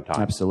quite some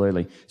time.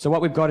 Absolutely. So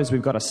what we've got is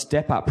we've got a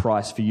step-up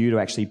price for you to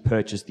actually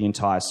purchase the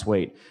entire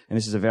suite. And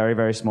this is a very,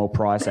 very small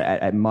price.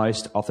 At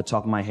most, off the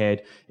top of my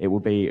head, it will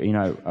be,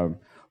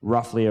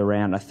 roughly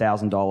around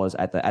 $1,000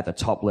 at the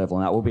top level.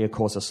 And that will be, of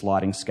course, a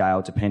sliding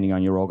scale depending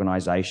on your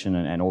organization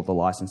and all the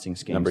licensing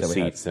schemes. Number of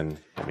seats and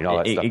all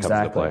that stuff comes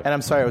into play. And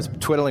I'm sorry, I was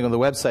twiddling on the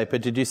website,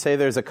 but did you say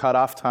there's a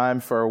cutoff time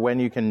for when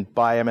you can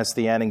buy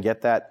MSDN and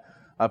get that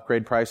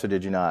upgrade price, or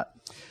did you not?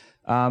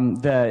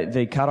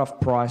 The cutoff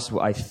price,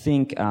 I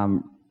think,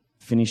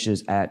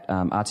 finishes at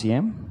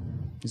RTM.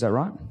 Is that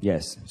right?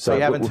 Yes. So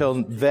you have until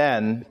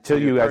then.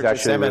 Until you guys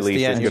actually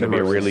release, it's going to be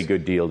a really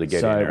good deal to get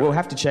in there. So we'll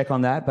have to check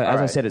on that. But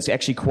as I said, it's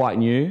actually quite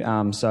new.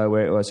 So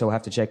we'll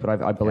have to check.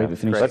 But I believe it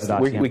finishes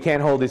at RTM. We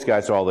can't hold these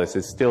guys to all this.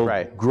 It's still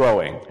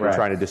growing. We're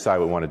trying to decide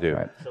what we want to do.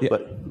 Right.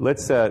 But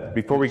let's,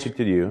 before we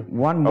continue,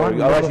 I'll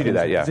let you do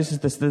that, yeah. This is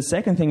the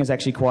second thing is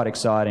actually quite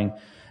exciting.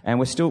 And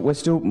we're still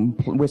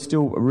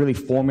really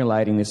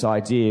formulating this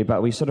idea,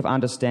 but we sort of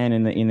understand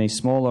in these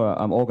smaller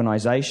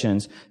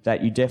organizations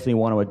that you definitely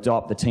want to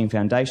adopt the Team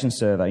Foundation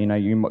Server.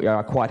 You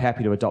are quite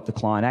happy to adopt the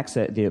client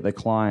access, the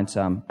client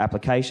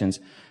applications,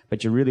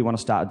 but you really want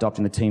to start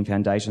adopting the Team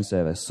Foundation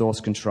Server,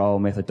 source control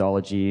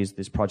methodologies,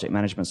 this project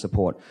management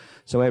support.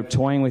 So we're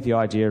toying with the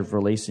idea of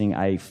releasing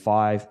a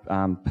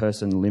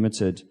 5-person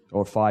limited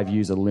or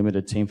 5-user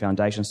limited Team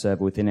Foundation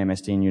Server within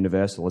MSDN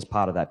Universal as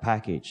part of that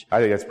package. I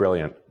think that's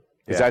brilliant.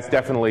 Because that's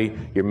definitely,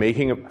 you're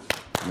making a...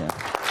 Yeah.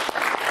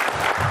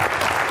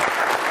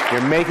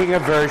 You're making a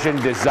version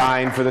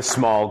designed for the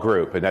small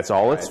group, and that's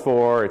all it's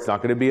for. It's not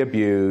going to be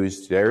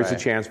abused. There's a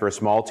chance for a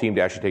small team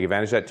to actually take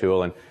advantage of that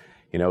tool. And,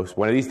 you know,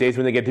 one of these days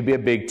when they get to be a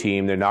big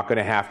team, they're not going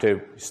to have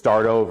to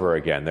start over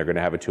again. They're going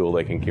to have a tool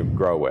they can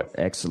grow with.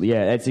 Excellent.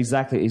 Yeah, it's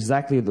exactly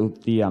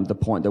the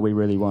point that we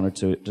really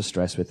wanted to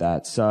stress with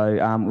that. So,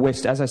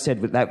 as I said,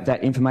 with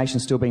that information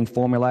is still being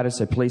formulated,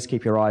 so please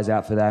keep your eyes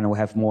out for that, and we'll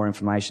have more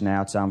information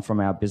out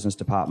from our business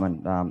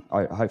department,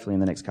 hopefully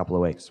in the next couple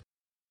of weeks.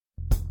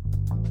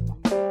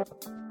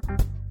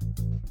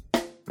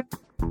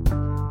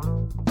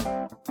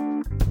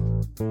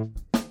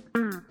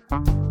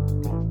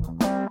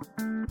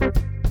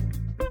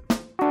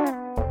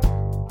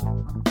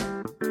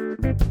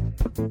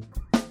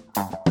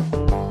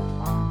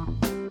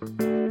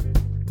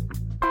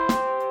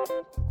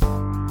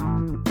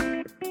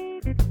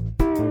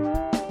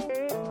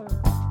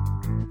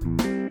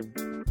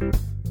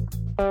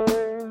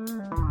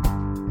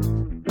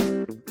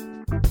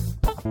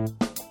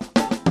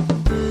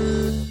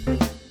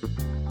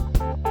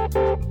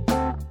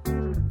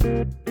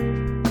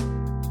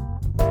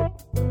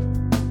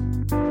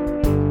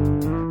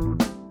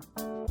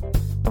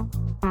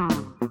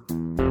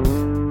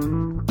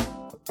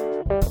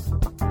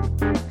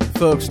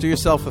 Folks, do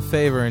yourself a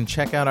favor and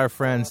check out our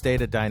friends'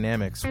 Data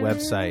Dynamics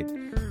website,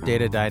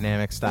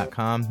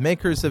 datadynamics.com,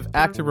 makers of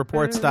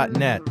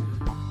ActiveReports.net.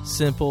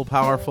 Simple,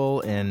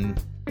 powerful,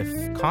 and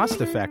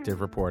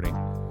cost-effective reporting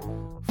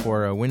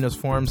for Windows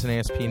Forms and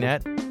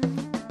ASP.NET.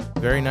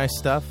 Very nice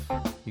stuff.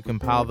 You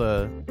compile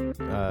the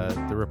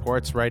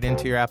reports right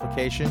into your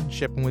application,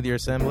 ship them with your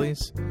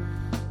assemblies.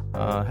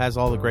 Has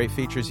all the great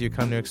features you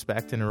come to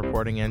expect in a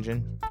reporting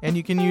engine. And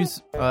you can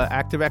use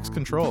ActiveX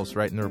controls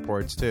right in the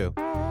reports, too.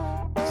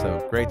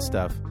 So, great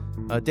stuff.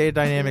 Data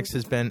Dynamics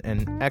has been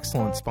an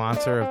excellent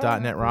sponsor of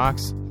 .NET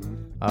Rocks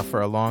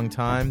for a long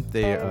time.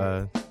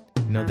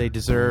 They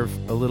deserve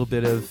a little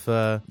bit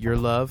of your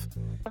love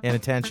and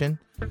attention.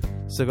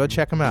 So go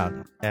check them out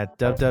at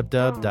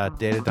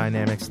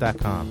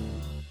www.datadynamics.com.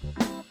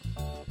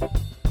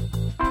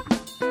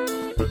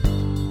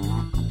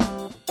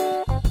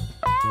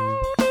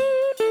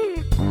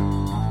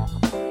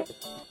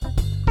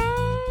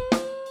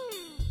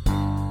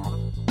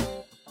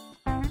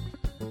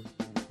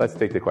 Let's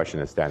take the question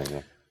that's standing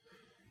there.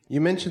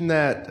 You mentioned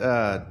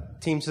that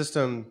Team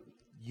System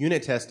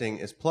unit testing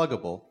is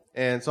pluggable.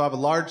 And so I have a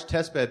large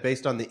test bed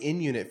based on the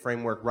in-unit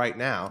framework right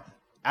now.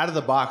 Out of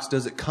the box,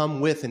 does it come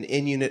with an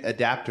in-unit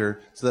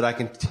adapter so that I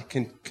can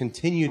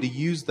continue to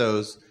use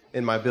those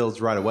in my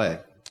builds right away?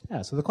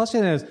 Yeah, so the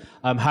question is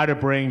how to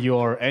bring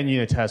your end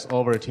unit test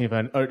over to Team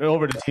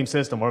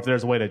System, or if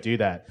there's a way to do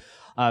that.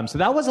 So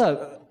that was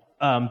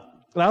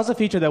a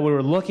feature that we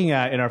were looking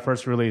at in our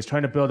first release,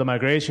 trying to build a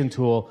migration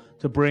tool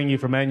to bring you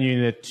from end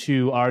unit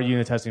to our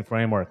unit testing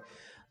framework.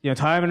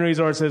 Time and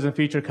resources and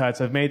feature cuts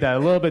have made that a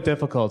little bit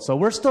difficult. So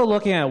we're still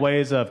looking at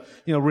ways of,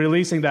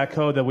 releasing that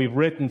code that we've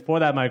written for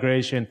that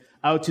migration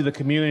out to the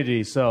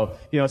community. So,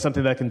 it's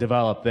something that can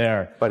develop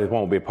there. But it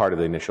won't be part of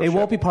the initial ship. It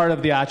won't be part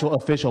of the actual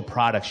official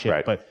product ship.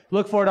 Right. But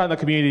look for it on the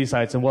community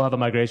sites, and we'll have a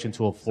migration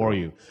tool for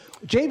you.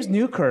 James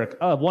Newkirk,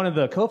 one of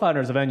the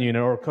co-founders of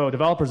NUnit, or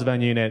co-developers of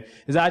NUnit,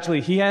 is actually,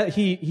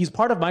 he's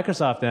part of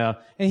Microsoft now,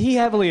 and he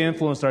heavily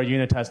influenced our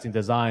unit testing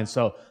design.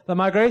 So the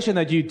migration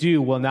that you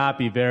do will not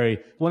be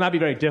very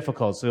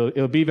difficult. So it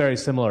will be very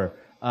similar.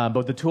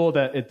 But the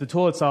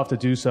tool itself to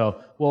do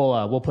so,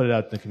 we'll put it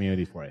out in the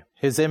community for you.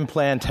 His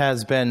implant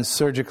has been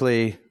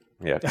surgically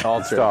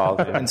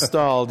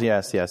installed.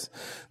 Yes. That's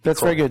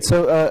cool. Very good.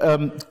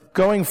 So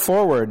going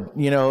forward,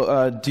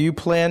 do you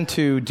plan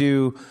to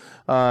do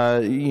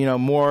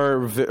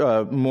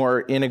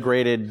more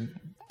integrated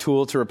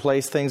tool to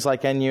replace things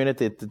like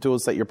NUnit, the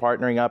tools that you're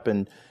partnering up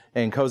and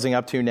cozying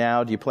up to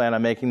now? Do you plan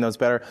on making those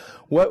better?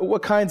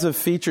 What kinds of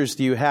features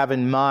do you have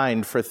in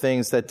mind for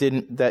things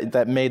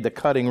that made the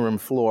cutting room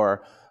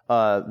floor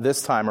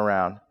this time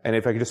around? And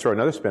if I could just throw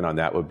another spin on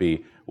that, would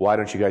be, why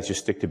don't you guys just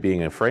stick to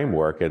being a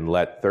framework and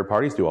let third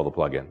parties do all the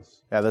plugins?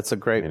 Yeah, that's a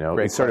great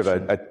it's sort of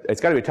it's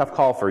got to be a tough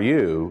call for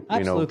you.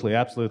 Absolutely.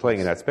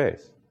 Playing in that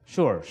space.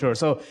 Sure.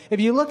 So if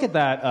you look at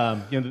that,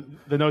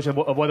 the notion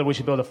of whether we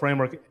should build a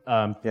framework,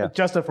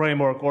 just a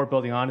framework, or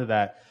building onto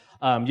that.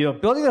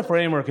 Building a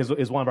framework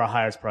is one of our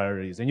highest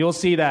priorities, and you'll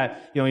see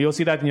that. You'll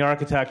see that in the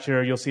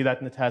architecture, you'll see that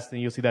in the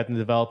testing, you'll see that in the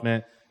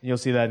development, and you'll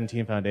see that in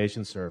Team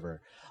Foundation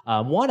Server.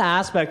 One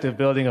aspect of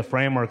building a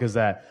framework is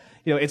that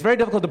it's very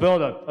difficult to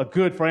build a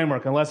good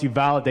framework unless you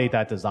validate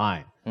that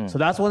design. So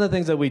that's one of the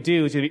things that we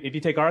do. Is if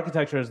you take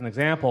architecture as an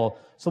example,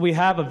 so we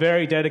have a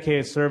very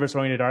dedicated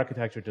service-oriented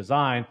architecture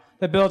design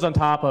that builds on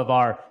top of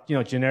our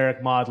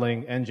generic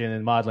modeling engine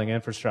and modeling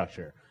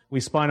infrastructure. We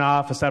spun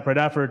off a separate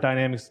effort,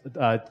 Dynamics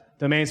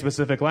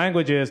domain-specific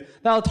languages,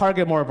 that'll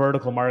target more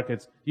vertical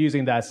markets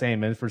using that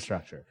same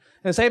infrastructure.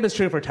 And the same is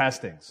true for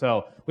testing.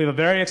 So we have a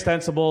very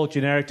extensible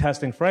generic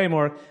testing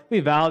framework. We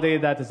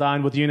validated that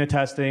design with unit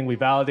testing. We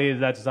validated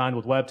that design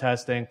with web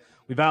testing.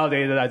 We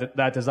validated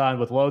that design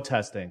with load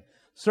testing.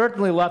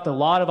 certainly left a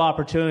lot of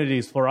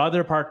opportunities for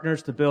other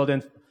partners to build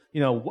in,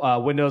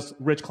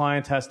 Windows-rich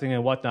client testing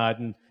and whatnot.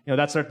 And,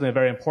 that's certainly a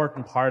very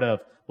important part of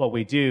what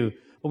we do.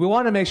 But we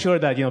want to make sure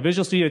that,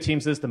 Visual Studio Team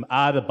System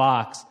out of the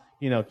box,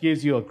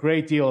 gives you a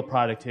great deal of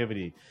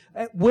productivity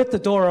with the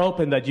door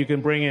open that you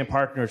can bring in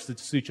partners to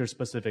suit your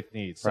specific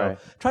needs. So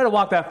try to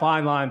walk that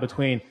fine line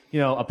between,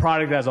 a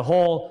product as a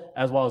whole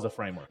as well as a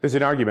framework. There's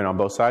an argument on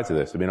both sides of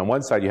this. I mean, on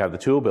one side, you have the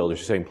tool builders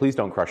who are saying, please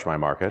don't crush my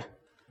market.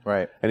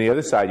 Right. And the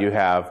other side, you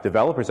have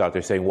developers out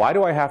there saying, why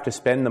do I have to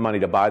spend the money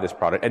to buy this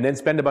product and then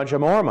spend a bunch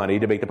of more money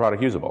to make the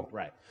product usable?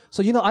 Right.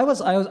 So, I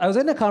was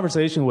in a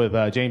conversation with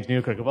James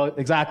Newkirk about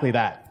exactly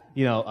that.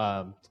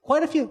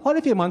 Quite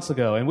a few months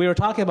ago, and we were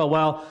talking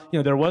about,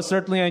 there was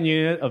certainly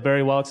NUnit, a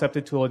very well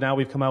accepted tool. Now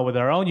we've come out with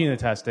our own unit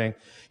testing,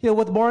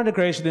 with more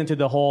integration into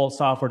the whole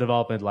software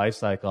development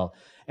lifecycle.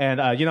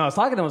 And I was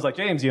talking to him, I was like,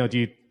 James,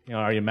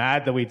 are you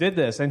mad that we did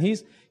this? And he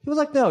was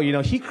like, no,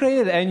 he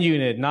created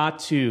NUnit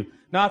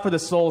not for the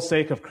sole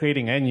sake of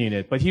creating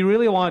NUnit, but he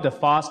really wanted to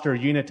foster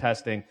unit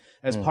testing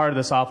as part of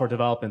the software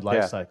development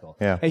lifecycle.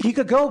 Yeah. And he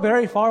could go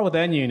very far with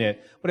NUnit,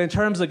 but in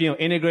terms of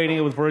integrating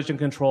it with version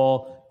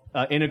control,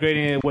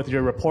 integrating it with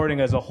your reporting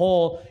as a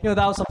whole, that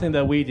was something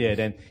that we did.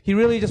 And he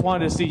really just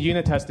wanted to see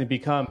unit testing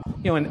become,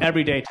 an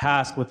everyday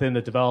task within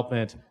the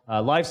development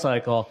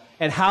lifecycle.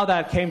 And how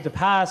that came to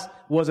pass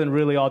wasn't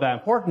really all that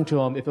important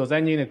to him. If it was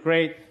NUnit,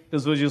 great. If it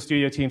was Visual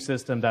Studio Team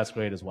System, that's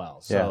great as well.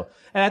 So,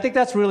 and I think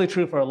that's really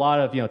true for a lot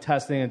of,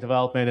 testing and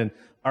development and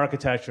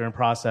architecture and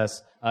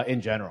process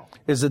in general.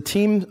 Is the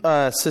team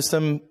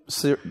system,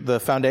 the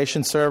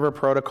foundation server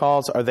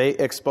protocols, are they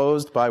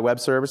exposed by web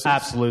services?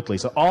 Absolutely.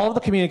 So all of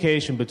the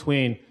communication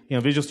between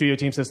Visual Studio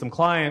Team System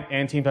Client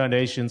and Team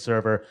Foundation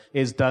Server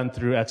is done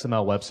through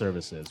XML Web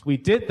Services. We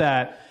did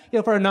that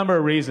for a number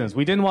of reasons.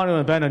 We didn't want to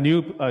invent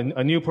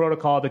a new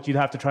protocol that you'd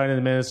have to try and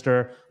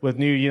administer with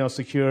new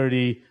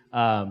security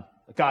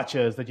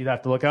gotchas that you'd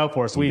have to look out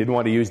for. So we didn't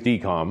want to use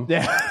DCOM.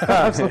 Yeah,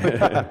 absolutely.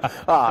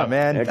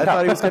 Man, I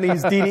thought he was going to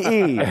use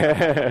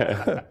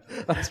DDE.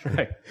 That's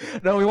right.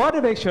 No, we want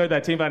to make sure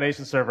that Team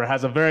Foundation Server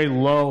has a very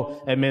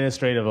low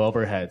administrative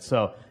overhead.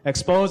 So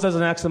exposed as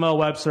an XML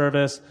web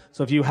service.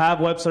 So if you have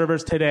web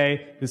servers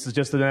today, this is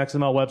just an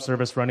XML web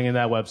service running in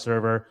that web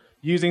server.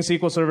 Using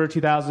SQL Server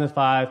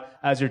 2005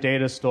 as your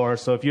data store.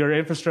 So if your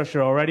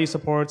infrastructure already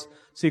supports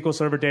SQL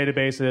Server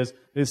databases,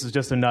 this is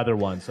just another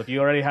one. So if you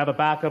already have a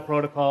backup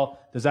protocol,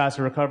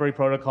 disaster recovery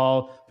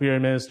protocol for your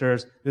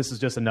administrators, this is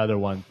just another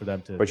one for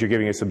them to... But you're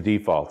giving us some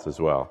defaults as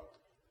well.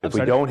 If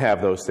we don't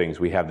have those things,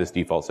 we have this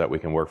default set we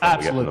can work from.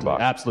 Absolutely, we get from the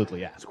box.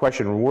 Absolutely, yeah. It's a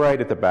question right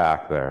at the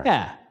back there.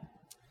 Yeah.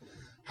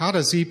 How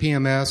does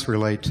EPMS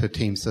relate to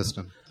Team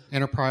System?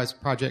 Enterprise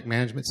Project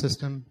Management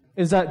System?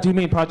 Do you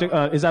mean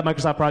is that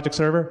Microsoft Project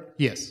Server?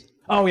 Yes.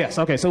 Oh, yes.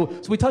 Okay.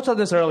 So we touched on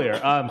this earlier.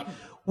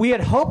 We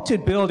had hoped to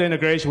build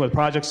integration with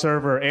Project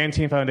Server and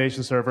Team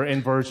Foundation Server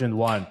in version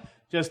 1.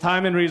 Just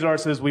time and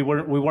resources, we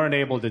weren't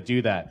able to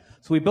do that.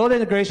 So we built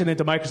integration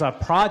into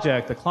Microsoft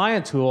Project, the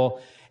client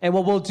tool. And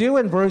what we'll do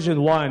in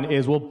version 1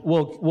 is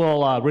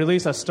we'll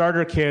release a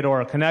starter kit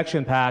or a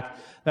connection pack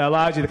that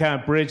allows you to kind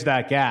of bridge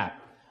that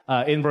gap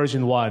in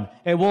version 1.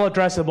 And we'll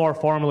address it more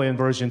formally in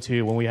version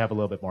 2 when we have a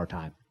little bit more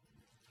time.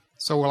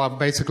 So will I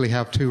basically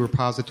have 2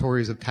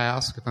 repositories of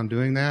tasks if I'm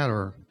doing that,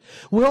 or?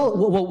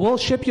 We'll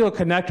ship you a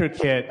connector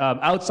kit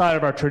outside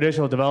of our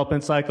traditional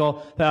development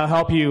cycle that'll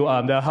help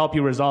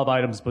you resolve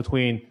items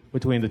between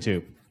the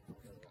two.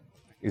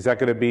 Is that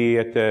going to be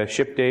at the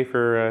ship day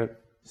for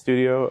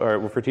Studio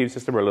or for Team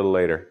System, or a little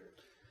later?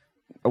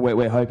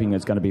 We're hoping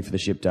it's going to be for the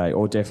ship date,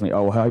 or definitely,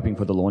 we're hoping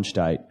for the launch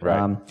date.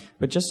 Right.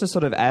 But just to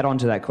sort of add on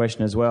to that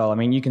question as well, I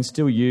mean, you can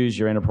still use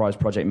your enterprise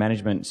project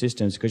management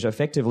systems because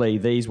effectively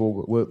these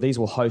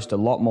will host a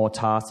lot more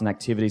tasks and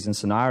activities and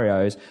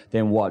scenarios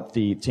than what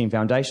the Team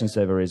Foundation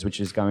Server is, which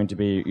is going to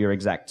be your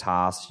exact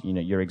tasks,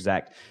 your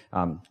exact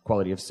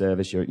quality of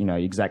service, your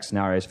exact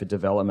scenarios for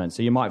development.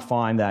 So you might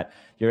find that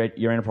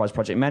your enterprise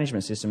project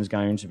management system is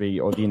going to be,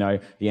 or the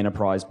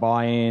enterprise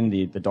buy-in,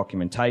 the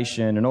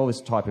documentation, and all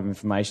this type of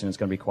information is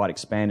going to be quite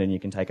expanded. And you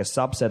can take a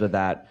subset of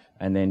that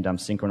and then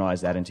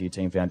synchronize that into your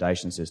Team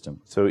Foundation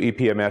system. So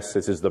EPMS,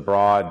 this is the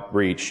broad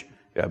reach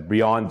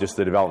beyond just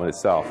the development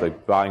itself, the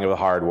buying of the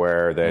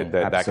hardware,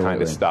 that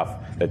kind of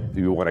stuff that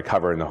you want to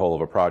cover in the whole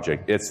of a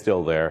project. It's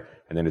still there,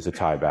 and then there's a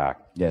tie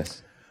back.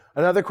 Yes.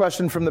 Another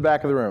question from the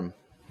back of the room.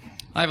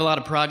 I have a lot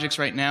of projects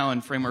right now in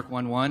Framework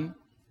 1.1.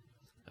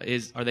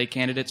 Are they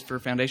candidates for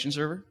Foundation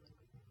Server?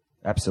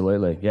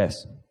 Absolutely,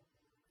 yes.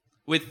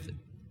 With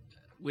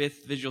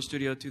Visual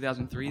Studio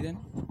 2003 then?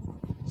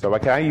 So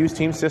can I use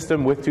Team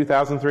System with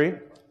 2003?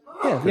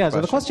 Yeah. So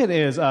the question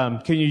is,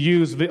 can you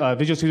use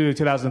Visual Studio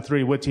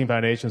 2003 with Team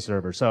Foundation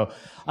Server? So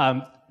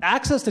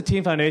access to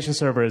Team Foundation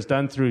Server is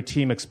done through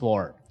Team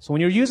Explorer. So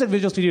when you're using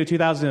Visual Studio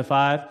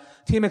 2005,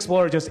 Team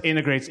Explorer just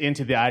integrates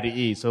into the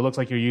IDE, so it looks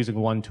like you're using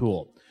one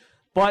tool.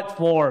 But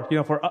for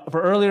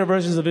earlier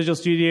versions of Visual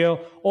Studio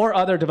or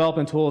other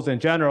development tools in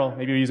general,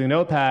 maybe you're using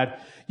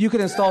Notepad, you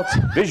can install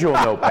Visual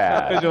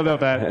Notepad.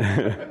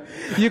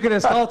 You can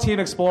install Team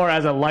Explorer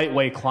as a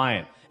lightweight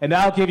client. and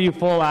that'll give you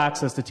full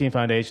access to Team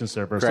Foundation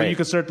Server. So Great. you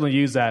can certainly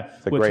use that.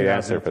 It's a great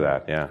answer for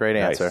that. Yeah, Great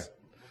answer. Nice.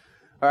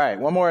 All right,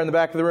 one more in the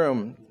back of the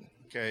room.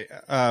 Okay.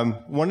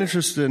 One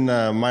interest in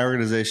my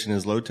organization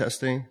is load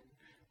testing.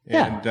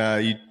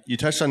 And you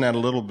touched on that a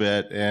little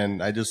bit,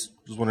 and I just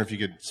was wondering if you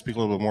could speak a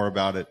little bit more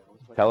about it.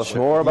 Tell us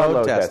more about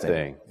load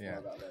testing. Yeah.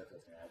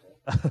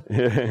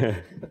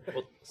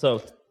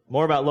 So,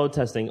 more about load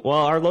testing. Well,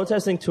 our load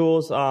testing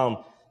tools,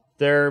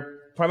 they're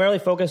primarily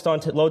focused on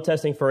load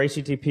testing for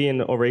HTTP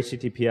and over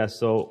HTTPS.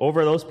 So,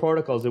 over those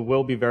protocols, it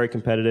will be very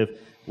competitive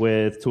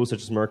with tools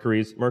such as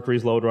Mercury's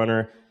Load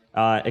Runner,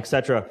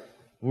 etc.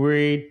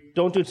 We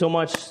don't do so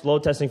much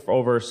load testing for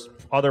over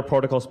other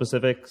protocol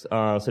specifics,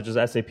 such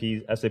as SAP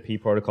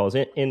protocols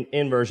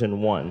in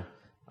version 1.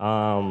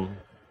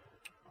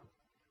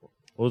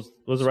 What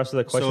was the rest of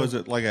the question? So is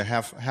it like a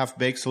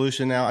half-baked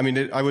solution now? I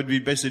mean, I would be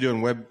basically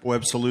doing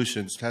web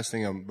solutions,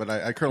 testing them, but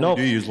I currently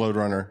do use Load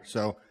Runner.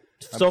 So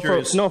I'm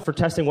curious. For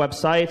testing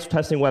websites,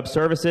 testing web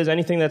services,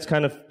 anything that's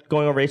kind of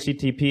going over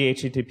HTTP,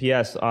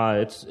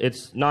 HTTPS,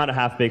 it's not a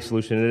half-baked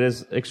solution. It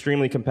is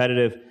extremely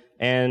competitive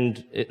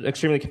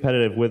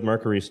with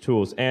Mercury's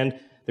tools. And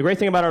the great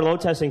thing about our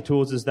load testing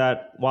tools is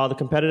that while the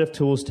competitive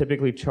tools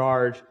typically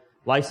charge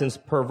license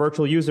per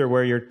virtual user,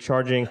 where you're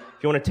charging, if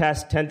you want to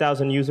test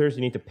 10,000 users,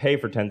 you need to pay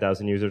for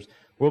 10,000 users.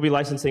 We'll be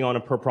licensing on a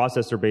per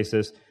processor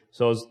basis.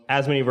 So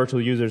as many virtual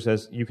users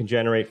as you can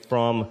generate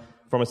from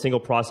a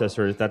single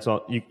processor, that's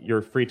all,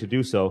 you're free to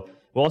do so.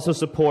 We'll also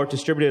support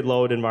distributed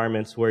load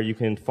environments where you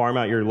can farm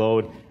out your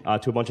load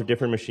to a bunch of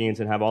different machines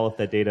and have all of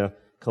that data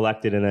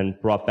collected and then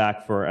brought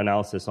back for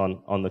analysis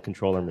on the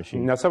controller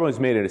machine. Now, someone who's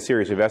made a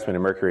serious investment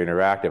in Mercury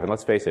Interactive, and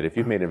let's face it, if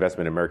you've made an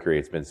investment in Mercury,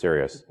 it's been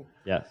serious.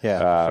 Yeah.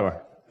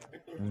 Sure.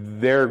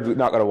 They're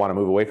not going to want to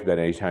move away from that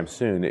anytime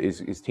soon.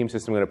 Is Team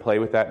System going to play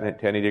with that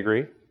to any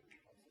degree?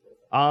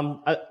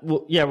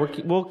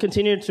 We'll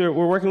continue to.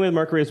 We're working with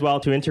Mercury as well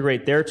to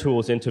integrate their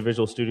tools into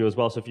Visual Studio as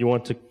well. So if you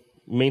want to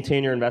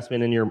maintain your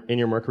investment in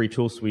your Mercury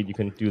tool suite, you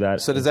can do that.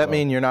 So does that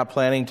mean you're not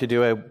planning to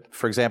do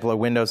for example, a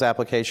Windows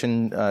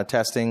application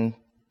testing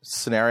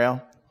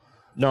scenario?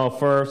 No,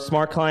 for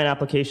smart client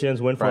applications,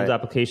 WinForms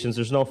applications,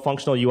 there's no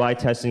functional UI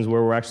testings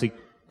where we're actually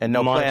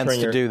plans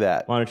to do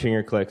that. Monitoring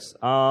your clicks.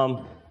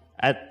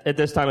 At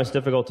this time, it's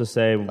difficult to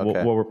say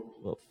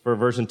for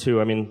version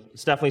 2. I mean,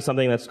 it's definitely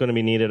something that's going to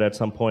be needed at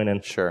some point.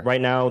 And right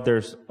now,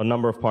 there's a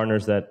number of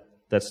partners that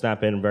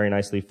snap in very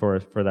nicely for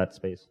that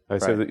space.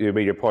 So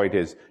your point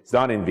is, it's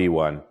not in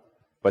V1,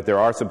 but there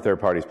are some third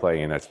parties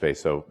playing in that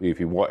space. So if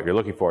you're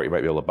looking for it, you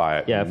might be able to buy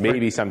it. Yeah,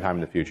 maybe sometime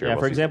in the future. Yeah,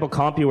 for example,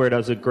 CompuWare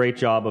does a great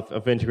job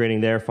of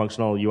integrating their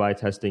functional UI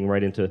testing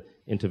right into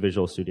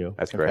Visual Studio.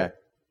 That's great.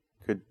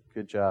 Okay.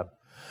 Good job.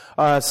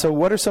 So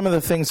what are some of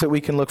the things that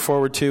we can look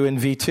forward to in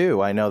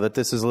V2? I know that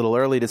this is a little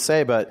early to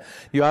say, but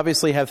you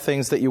obviously have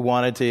things that you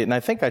wanted to, and I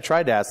think I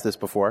tried to ask this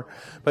before,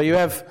 but you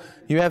have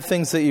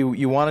things that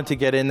you wanted to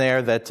get in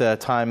there, that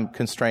time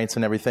constraints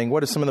and everything.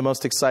 What are some of the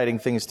most exciting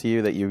things to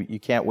you that you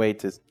can't wait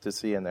to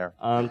see in there?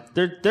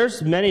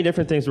 There's many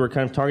different things we're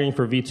kind of targeting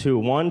for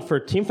V2. One, for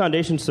Team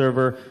Foundation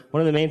Server,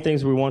 one of the main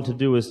things we want to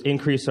do is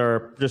increase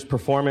our just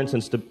performance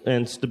and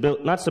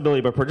stability, not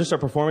stability, but just our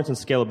performance and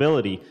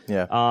scalability.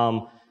 Yeah.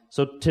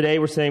 So today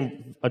we're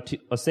saying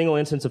a single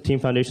instance of Team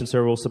Foundation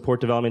Server will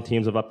support development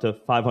teams of up to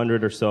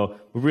 500 or so.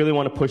 We really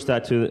want to push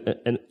that to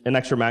an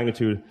extra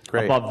magnitude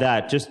above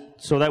that, just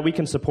so that we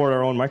can support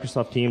our own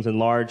Microsoft teams and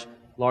large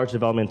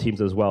development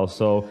teams as well.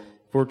 So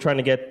if we're trying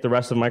to get the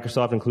rest of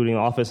Microsoft, including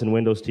Office and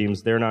Windows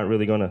teams, they're not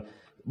really going to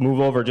move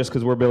over just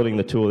because we're building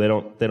the tool. They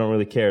don't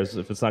really care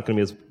if it's not going to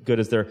be as good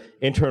as their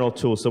internal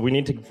tool. So we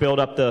need to build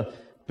up the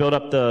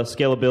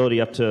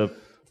scalability up to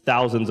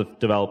thousands of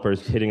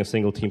developers hitting a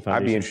single Team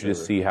Foundation. I'd be interested to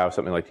see how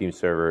something like Team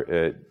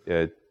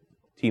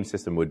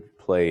System would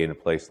play in a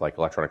place like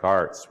Electronic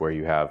Arts, where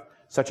you have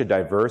such a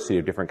diversity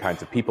of different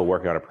kinds of people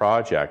working on a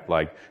project,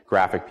 like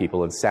graphic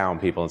people and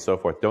sound people and so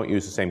forth, don't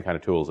use the same kind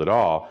of tools at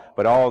all,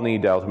 but all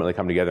need to ultimately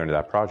come together into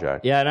that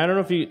project. Yeah, and I don't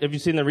know if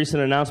you've seen the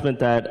recent announcement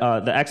that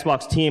the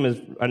Xbox team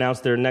has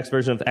announced their next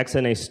version of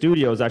XNA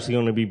Studio is actually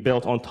going to be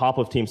built on top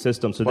of Team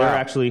System. So they're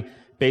actually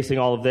basing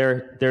all of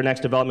their next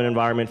development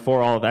environment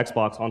for all of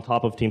Xbox on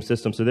top of Team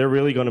System. So they're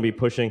really going to be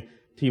pushing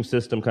Team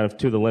System kind of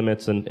to the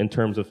limits in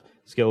terms of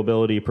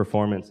scalability,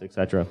 performance,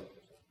 etc.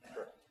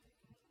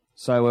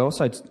 So we're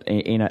also,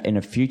 in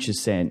a future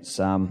sense,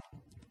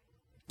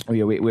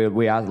 we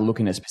are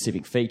looking at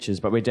specific features,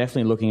 but we're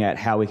definitely looking at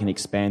how we can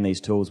expand these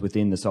tools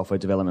within the software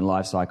development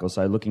lifecycle.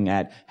 So looking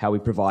at how we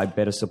provide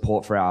better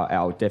support for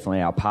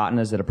our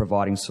partners that are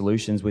providing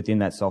solutions within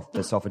the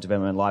software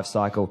development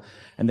lifecycle,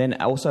 and then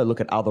also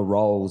look at other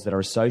roles that are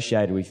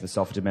associated with the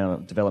software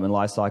development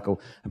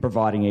lifecycle and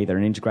providing either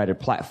an integrated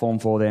platform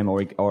for them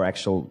or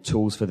actual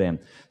tools for them.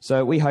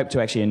 So we hope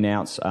to actually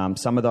announce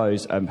some of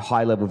those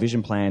high-level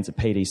vision plans at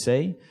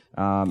PDC.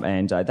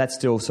 And that's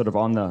still sort of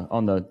on the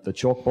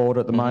chalkboard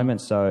at the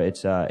moment, so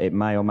it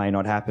may or may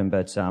not happen,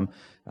 but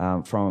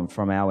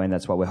from our end,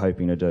 that's what we're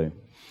hoping to do.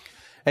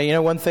 And you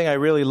know, one thing I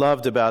really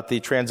loved about the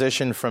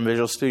transition from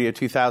Visual Studio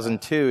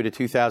 2002 to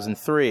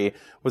 2003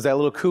 was that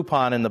little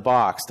coupon in the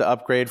box to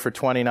upgrade for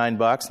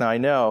 $29. Now I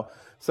know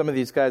some of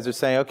these guys are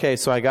saying, okay,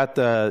 so I got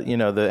the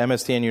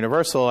MSDN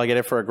Universal, I get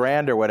it for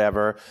 $1,000 or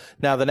whatever.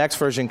 Now the next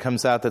version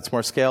comes out that's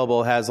more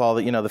scalable, has all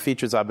the, the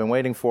features I've been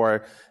waiting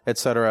for, et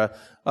cetera.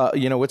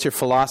 What's your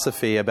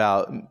philosophy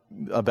about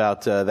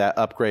that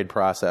upgrade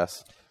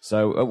process?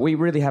 So we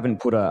really haven't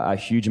put a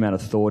huge amount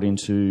of thought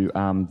into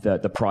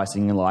the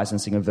pricing and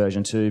licensing of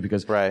version 2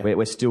 because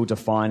we're still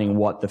defining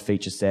what the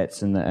feature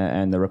sets and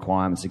the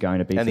requirements are going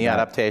to be. And the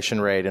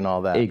adaptation rate and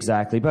all that.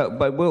 Exactly.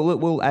 But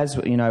we'll as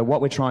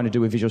what we're trying to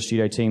do with Visual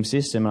Studio Team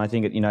System, and I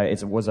think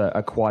it was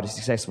a quite a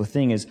successful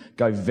thing, is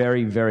go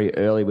very, very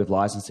early with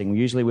licensing.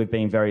 Usually we've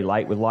been very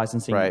late with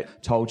licensing.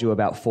 Told you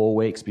about 4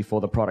 weeks before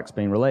the product's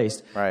been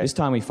released. This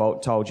time we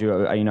told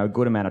you a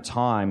good amount of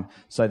time,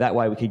 so that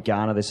way we could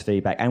garner this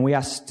feedback, and we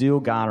are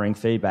still garnering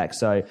feedback.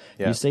 So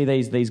you see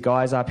these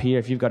guys up here.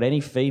 If you've got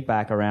any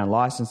feedback around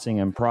licensing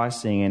and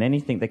pricing and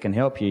anything that can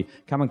help you,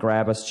 come and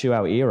grab us, chew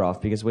our ear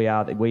off, because we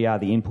are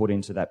the input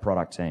into that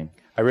product team.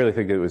 I really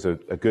think it was a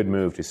good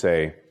move to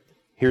say,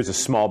 here's a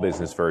small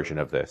business version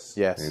of this.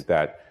 Yes.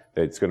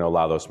 That's going to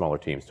allow those smaller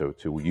teams to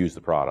use the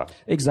product.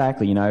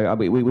 Exactly.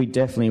 We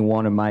definitely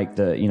want to make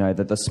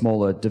the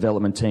smaller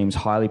development teams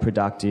highly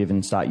productive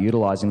and start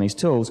utilizing these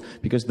tools,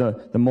 because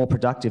the more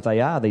productive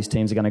they are, these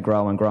teams are going to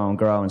grow and grow and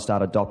grow and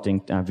start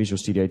adopting Visual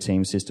Studio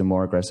Team System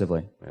more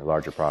aggressively. A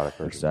larger product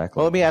version. Exactly.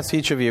 Well, let me ask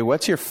each of you,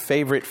 what's your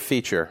favorite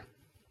feature?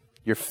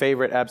 Your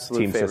favorite,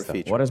 absolute team favorite system.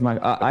 feature? What is my?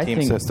 I team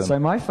think system. so.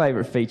 My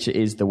favorite feature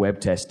is the web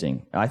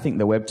testing. I think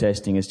the web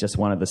testing is just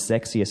one of the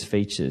sexiest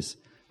features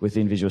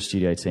within Visual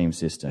Studio Team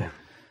System.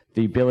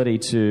 The ability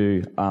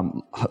to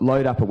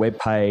load up a web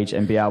page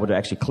and be able to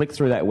actually click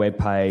through that web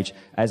page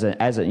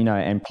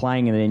and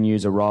playing an end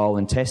user role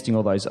and testing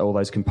all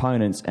those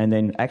components, and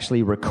then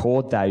actually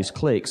record those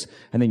clicks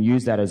and then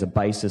use that as a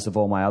basis of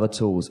all my other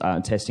tools,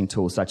 testing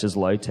tools such as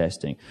load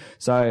testing.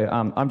 So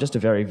I'm just a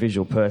very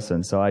visual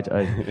person, so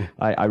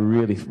I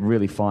really,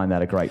 really find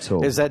that a great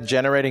tool. Is that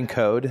generating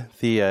code?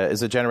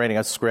 Is it generating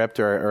a script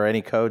or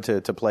any code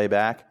to play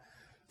back?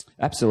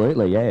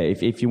 Absolutely, yeah.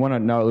 If you want to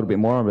know a little bit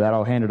more about that,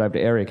 I'll hand it over to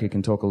Eric, who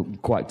can talk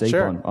quite deep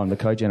on the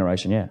code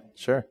generation, yeah.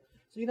 Sure.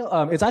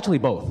 So, it's actually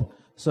both.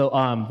 So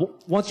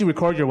once you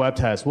record your web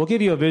test, we'll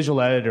give you a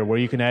visual editor where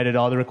you can edit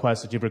all the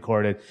requests that you've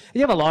recorded. And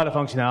you have a lot of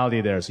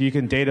functionality there. So you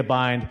can data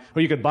bind,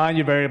 or you can bind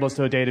your variables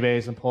to a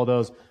database and pull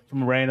those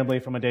randomly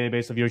from a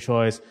database of your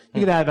choice. You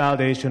can add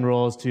validation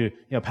rules to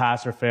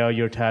pass or fail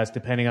your test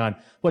depending on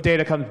what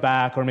data comes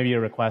back or maybe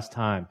your request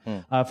time.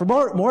 For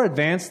more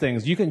advanced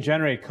things, you can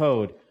generate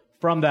code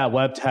from that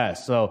web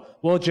test. So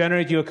we'll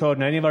generate you a code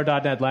in any of our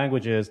 .NET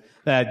languages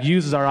that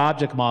uses our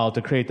object model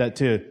to create that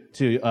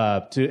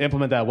to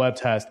implement that web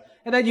test.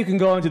 And then you can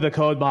go into the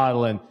code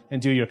model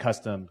and do your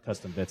custom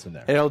bits in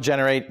there. It'll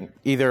generate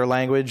either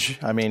language.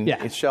 I mean,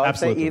 shall I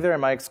say either?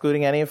 Am I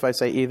excluding any if I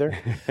say either?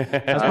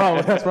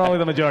 That's probably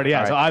the majority.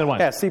 Yeah, so either one.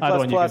 Yeah, C++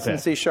 and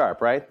C#,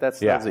 right?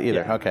 That's either.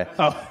 Yeah. Okay.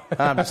 Oh.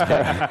 I'm just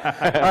kidding.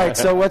 All right,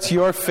 so what's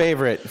your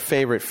favorite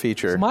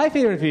feature? So my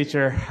favorite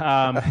feature,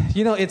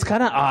 it's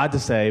kind of odd to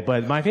say,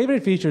 but my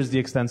favorite feature is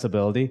the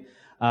extensibility.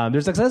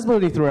 There's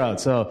accessibility throughout.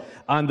 So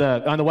on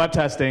the web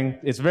testing,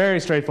 it's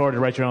very straightforward to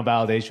write your own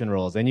validation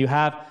rules, and you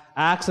have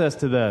access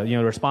to the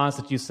response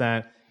that you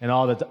sent and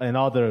all the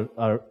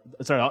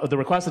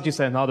request that you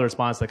sent and all the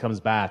response that comes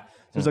back.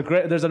 There's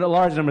a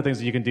large number of things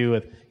that you can do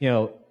with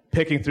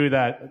picking through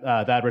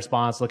that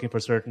response, looking for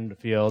certain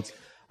fields.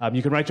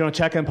 You can write your own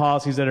check-in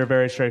policies that are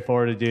very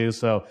straightforward to do.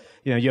 So,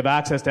 you have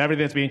access to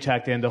everything that's being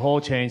checked in, the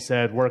whole change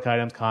set, work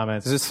items,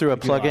 comments. Is this through a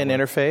plug-in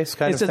interface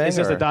kind of thing? It's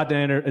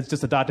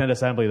just a .NET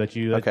assembly that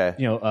you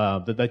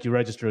that you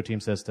register a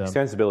team system.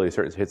 Extensibility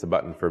certainly hits a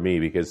button for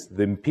me, because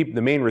the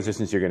main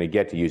resistance you're going to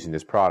get to using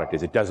this product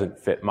is it doesn't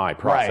fit my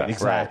process. Right,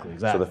 exactly.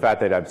 So the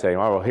fact that I'm saying,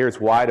 here's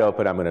wide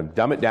open, I'm going to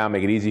dumb it down,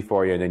 make it easy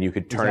for you, and then you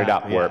could turn it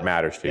up where it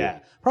matters to you.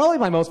 Probably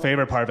my most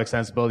favorite part of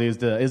extensibility is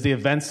the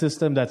event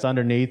system that's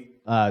underneath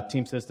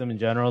team system in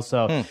general.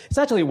 So it's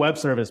actually web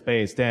service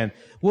based, and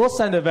we'll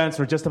send events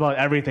for just about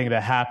everything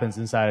that happens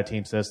inside a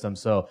team system.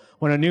 So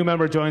when a new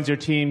member joins your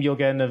team, you'll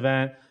get an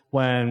event.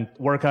 When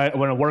a work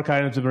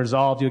item's been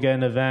resolved, you'll get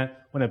an event.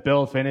 When a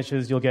build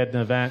finishes, you'll get an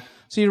event.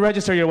 So you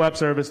register your web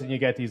service and you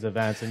get these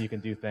events and you can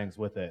do things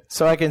with it.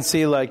 So I can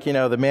see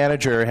the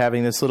manager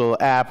having this little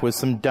app with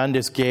some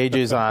Dundas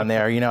gauges on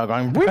there,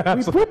 going whoop,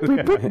 whoop,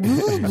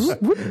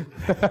 whoop,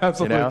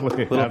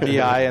 absolutely. Little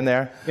PI in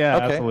there. Yeah,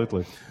 okay.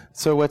 Absolutely.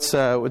 So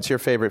what's your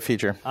favorite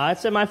feature? I'd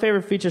say my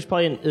favorite feature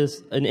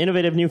is an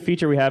innovative new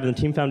feature we have in the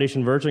Team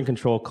Foundation version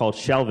control called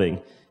shelving.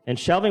 And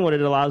shelving, what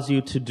it allows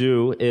you to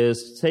do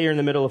is, say you're in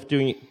the middle of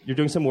doing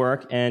some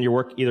work, and your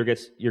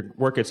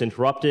work gets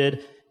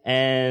interrupted,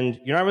 and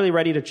you're not really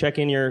ready to check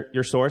in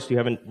your source. You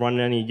haven't run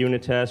any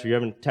unit tests, or you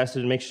haven't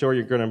tested to make sure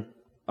you're going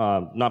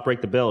to not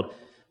break the build.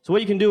 So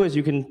what you can do is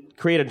you can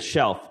create a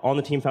shelf on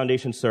the Team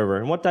Foundation server,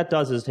 and what that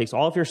does is it takes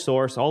all of your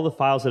source, all the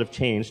files that have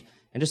changed,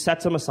 and just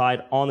sets them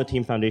aside on the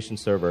Team Foundation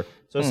server.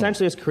 So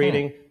essentially, it's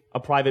creating a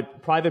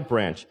private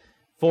branch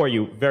for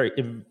you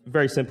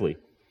very simply.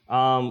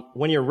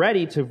 When you're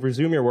ready to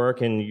resume your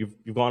work and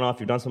you've gone off,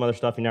 you've done some other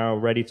stuff, you're now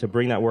ready to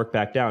bring that work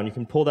back down, you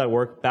can pull that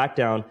work back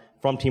down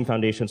from Team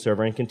Foundation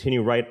server and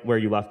continue right where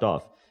you left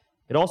off.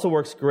 It also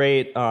works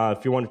great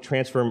if you want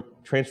to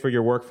transfer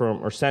your work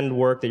or send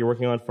work that you're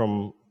working on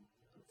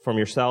from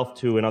yourself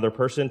to another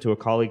person, to a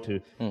colleague,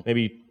 to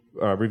maybe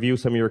review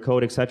some of your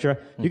code, etc.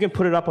 You can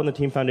put it up on the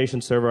Team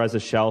Foundation server as a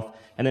shelf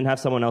and then have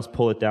someone else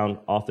pull it down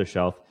off the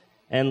shelf.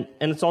 And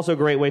it's also a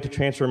great way to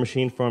transfer a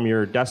machine from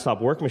your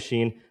desktop work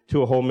machine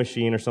to a home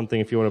machine or something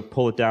if you want to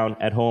pull it down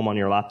at home on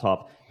your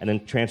laptop and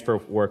then transfer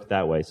work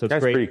that way. So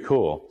that's great. Pretty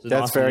cool.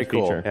 That's awesome very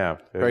cool. feature. Yeah,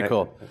 very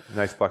cool.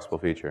 Nice flexible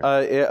feature.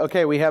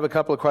 Okay, we have a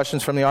couple of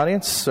questions from the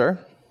audience, sir.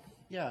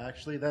 Yeah,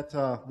 actually, that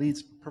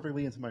leads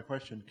perfectly into my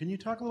question. Can you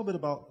talk a little bit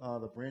about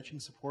the branching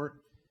support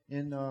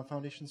in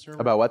Foundation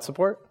Server? About what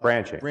support?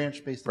 Branching.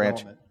 Branch-based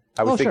development.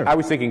 I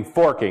was thinking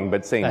forking,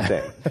 but same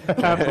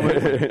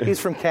thing. He's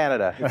from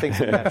Canada. He thinks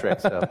in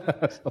metrics. So.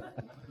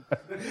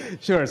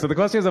 Sure. So the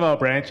question is about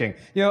branching.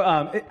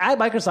 At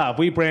Microsoft,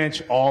 we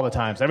branch all the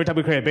time. So every time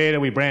we create a beta,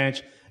 we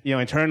branch.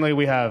 Internally,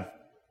 we have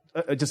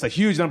just a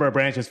huge number of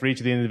branches for each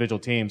of the individual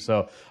teams.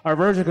 So our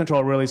version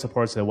control really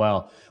supports it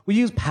well. We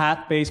use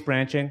path-based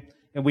branching,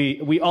 and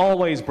we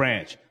always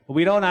branch. But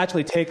we don't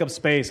actually take up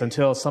space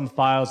until some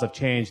files have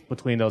changed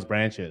between those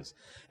branches.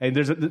 And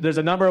there's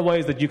a number of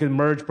ways that you can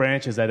merge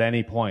branches at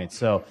any point.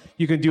 So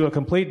you can do a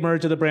complete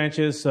merge of the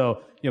branches,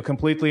 so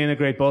completely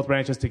integrate both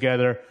branches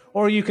together,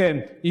 or you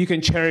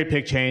can cherry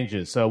pick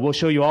changes. So we'll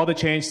show you all the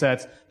change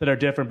sets that are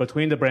different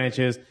between the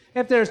branches.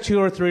 If there's 2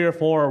 or 3 or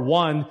 4 or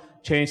 1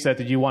 change set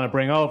that you want to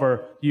bring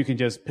over, you can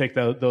just pick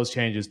those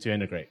changes to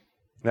integrate.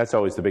 That's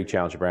always the big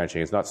challenge of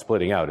branching. It's not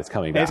splitting out; it's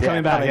coming back. It's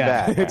coming back.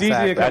 Yeah, it's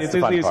easy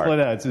to split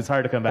out. It's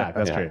hard to come back.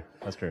 That's true.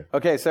 That's true.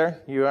 Okay,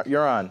 sir,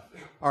 you're on.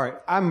 All right,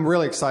 I'm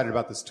really excited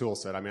about this tool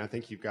set. I mean, I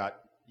think you've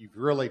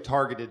really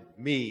targeted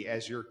me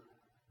as your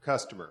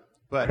customer,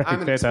 but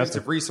I'm an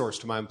expensive resource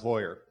to my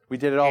employer. We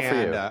did it all for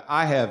you.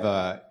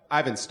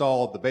 I've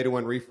installed the Beta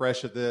 1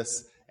 refresh of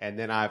this, and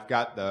then I've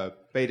got the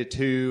Beta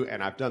 2,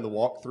 and I've done the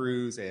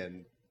walkthroughs,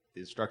 and the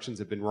instructions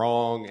have been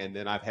wrong, and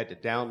then I've had to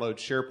download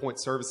SharePoint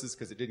services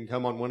because it didn't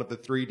come on one of the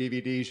 3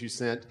 DVDs you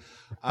sent.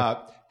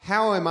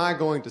 How am I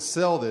going to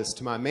sell this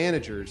to my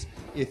managers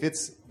if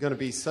it's going to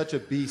be such a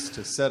beast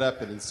to set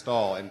up and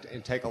install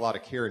and take a lot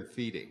of care and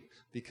feeding?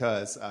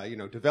 Because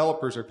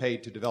developers are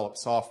paid to develop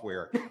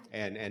software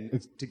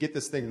and to get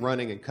this thing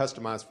running and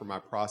customized for my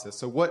process.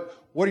 So what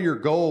are your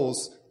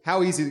goals?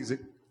 How easy is it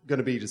going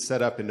to be to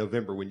set up in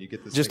November when you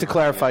get this? Just to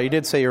clarify, you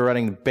did say you're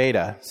running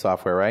beta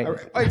software, right?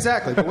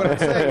 Exactly. But what I'm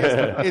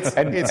saying is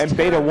it's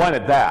Beta 1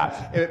 at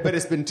that. But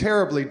it's been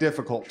terribly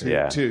difficult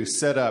to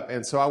set up,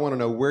 and so I want to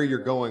know where you're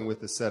going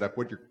with the setup.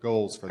 What are your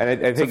goals for that?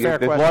 And I think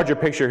the larger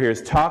picture here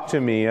is talk to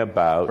me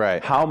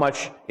about how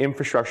much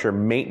infrastructure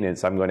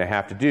maintenance I'm going to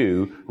have to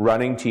do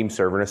running Team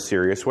Server in a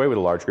serious way with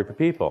a large group of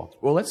people.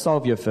 Well, let's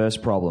solve your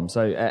first problem.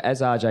 So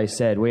as RJ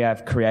said, we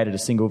have created a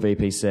single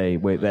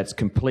VPC that's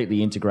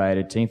completely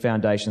integrated. Team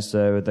Foundation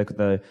Server,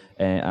 the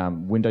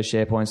Windows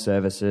SharePoint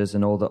services,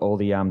 and all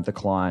the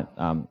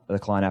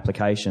client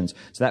applications.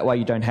 So that way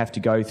you don't have to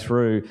go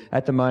through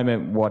at the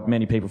moment what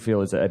many people feel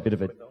is a bit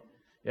of a.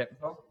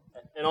 Yep.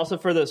 And also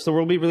so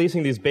we'll be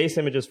releasing these base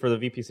images for the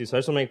VPC. So I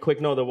just want to make a quick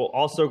note that we're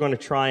also going to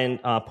try and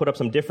put up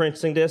some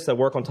differencing disks that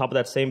work on top of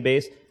that same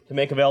base to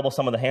make available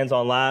some of the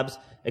hands-on labs,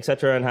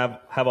 etc., and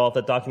have all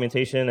that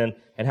documentation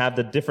and have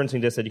the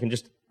differencing disks that you can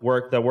just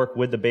work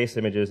with the base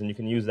images, and you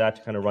can use that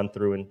to kind of run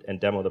through and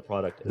demo the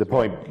product.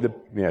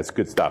 It's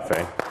good stuff,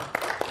 eh?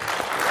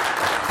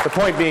 The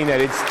point being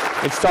that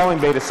installing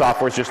beta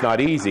software is just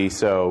not easy,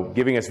 so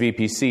giving us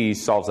VPCs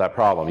solves that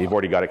problem. You've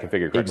already got it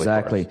configured correctly.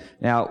 Exactly.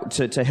 Now,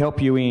 to help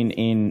you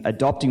in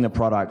adopting the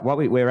product,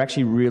 we're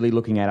actually really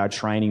looking at our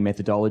training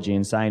methodology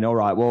and saying, all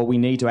right, well, we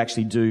need to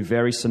actually do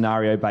very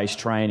scenario-based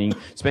training,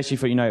 especially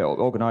for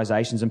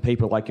organizations and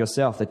people like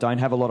yourself that don't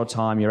have a lot of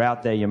time. You're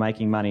out there, you're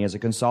making money as a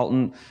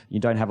consultant, you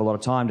don't have a lot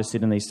of time to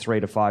sit in these 3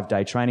 to 5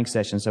 day training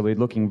sessions. So we're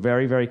looking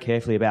very, very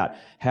carefully about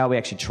how we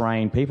actually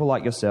train people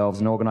like yourselves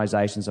and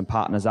organizations and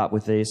partners up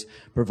with this,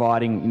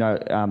 providing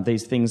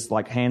these things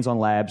like hands-on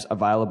labs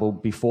available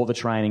before the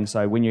training.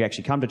 So when you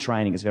actually come to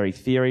training, it's very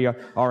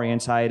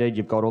theory-orientated.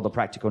 You've got all the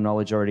practical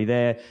knowledge already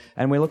there.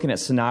 And we're looking at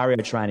scenario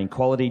training,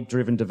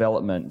 quality-driven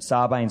development,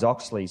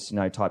 Sarbanes-Oxley's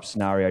type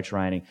scenario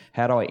training.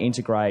 How do I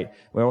integrate?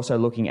 We're also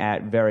looking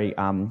at very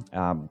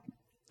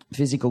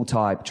physical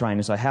type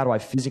training. So how do I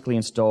physically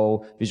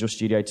install Visual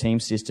Studio Team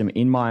System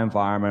in my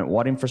environment?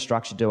 What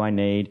infrastructure do I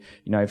need,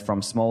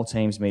 from small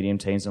teams, medium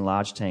teams, and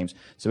large teams?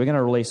 So we're going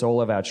to release all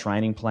of our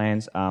training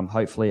plans,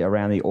 hopefully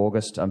around the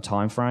August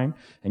timeframe,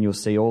 and you'll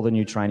see all the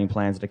new training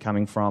plans that are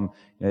coming from,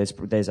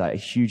 there's a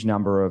huge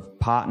number of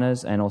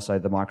partners and also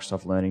the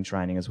Microsoft Learning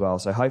training as well.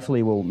 So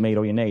hopefully we'll meet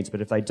all your needs. But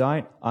if they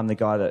don't, I'm the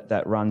guy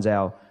that runs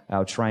our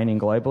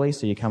training globally,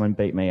 so you come and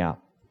beat me up.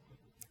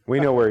 We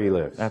know where he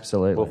lives.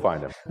 Absolutely. We'll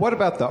find him. What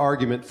about the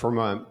argument for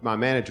my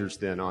managers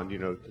then on,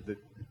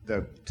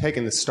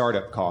 taking the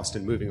startup cost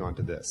and moving on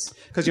to this.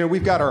 Because,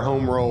 we've got our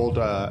home rolled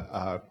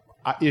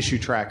issue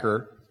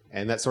tracker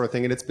and that sort of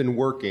thing, and it's been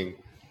working.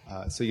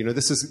 So,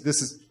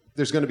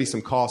 there's going to be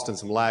some cost and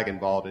some lag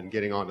involved in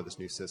getting onto this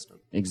new system.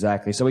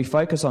 Exactly. So we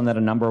focus on that a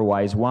number of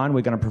ways. One,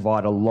 we're going to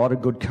provide a lot of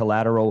good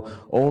collateral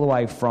all the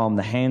way from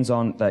the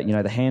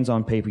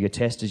hands-on people, your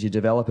testers, your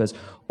developers,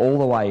 all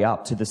the way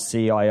up to the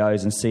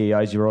CIOs and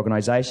CEOs of your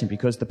organization,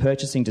 because the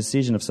purchasing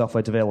decision of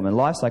software development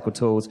lifecycle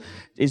tools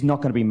is not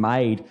going to be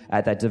made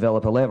at that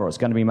developer level. It's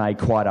going to be made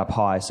quite up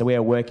high. So we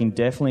are working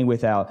definitely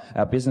with our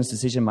business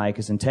decision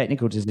makers and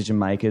technical decision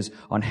makers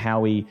on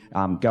how we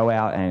go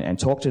out and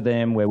talk to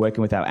them. We're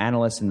working with our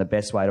analysts and the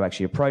best way to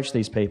actually approach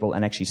these people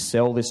and actually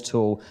sell this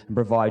tool and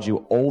provide you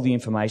all the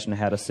information on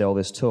how to sell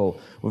this tool.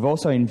 We're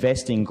also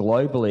investing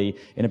globally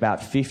in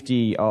about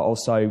 50 or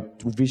so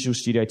Visual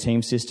Studio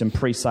Team System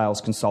pre-sales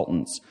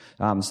consultants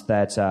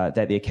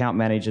that the account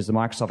managers, the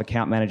Microsoft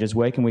account managers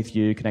working with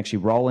you can actually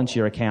roll into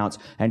your accounts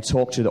and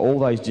talk to all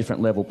those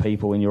different level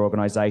people in your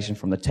organization,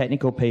 from the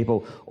technical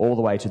people all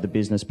the way to the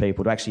business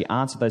people, to actually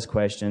answer those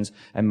questions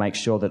and make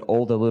sure that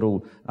all the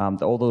little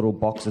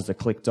boxes are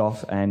clicked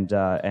off and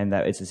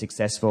that it's a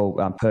successful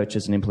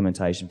purchase and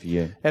implementation for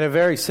you. And a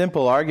very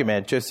simple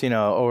argument, just,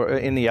 or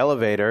in the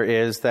elevator,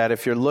 is that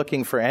if you're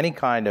looking for any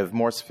kind of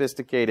more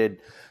sophisticated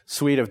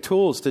suite of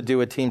tools to do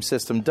what Team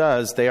System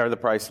does, they are the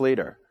price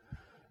leader.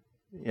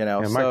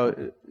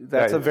 So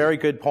that's a very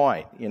good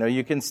point.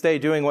 You can stay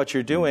doing what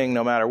you're doing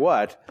no matter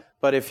what,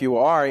 but if you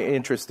are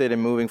interested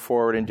in moving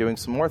forward and doing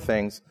some more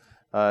things,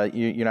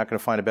 you're not going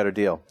to find a better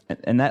deal.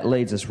 And that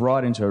leads us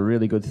right into a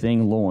really good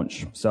thing,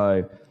 launch.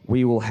 So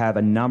we will have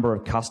a number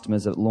of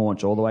customers at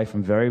launch, all the way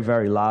from very,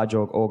 very large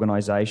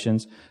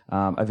organizations,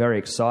 a very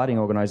exciting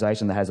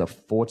organization that has a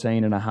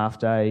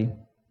 14.5-day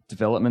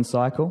development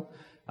cycle.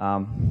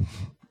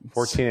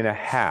 14 and a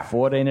half days.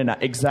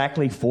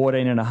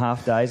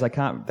 I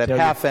can't. That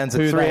half ends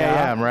at 3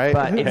 a.m., right?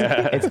 But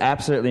it's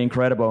absolutely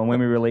incredible. And when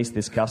we release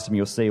this custom,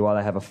 you'll see why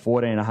they have a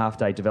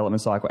 14.5-day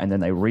development cycle, and then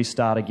they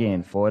restart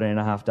again,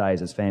 14.5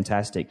 days. It's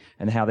fantastic,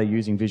 and how they're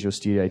using Visual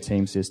Studio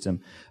Team System,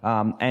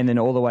 and then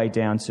all the way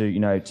down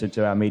to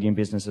to our medium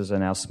businesses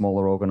and our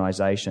smaller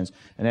organisations.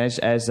 And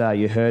as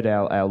you heard,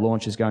 our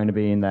launch is going to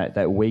be in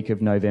that week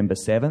of November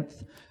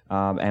 7th.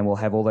 And we'll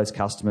have all those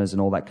customers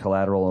and all that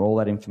collateral and all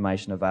that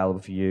information available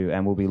for you,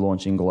 and we'll be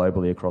launching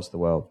globally across the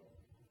world.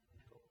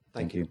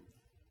 Thank you.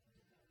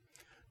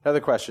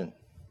 Another question.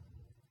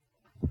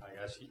 Hi,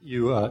 guys.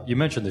 You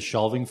mentioned the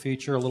shelving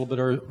feature a little bit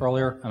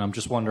earlier, and I'm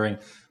just wondering,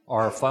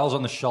 are files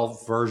on the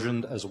shelf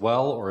versioned as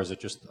well, or is it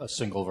just a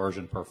single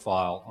version per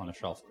file on a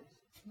shelf?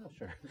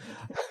 Sure.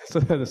 So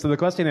the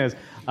question is,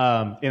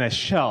 in a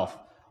shelf,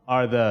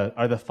 are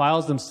the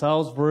files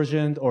themselves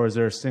versioned, or is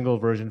there a single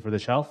version for the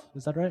shelf?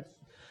 Is that right?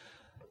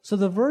 So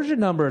the version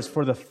numbers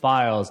for the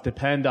files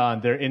depend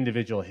on their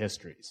individual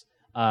histories.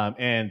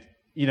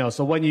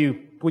 So when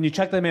you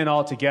check them in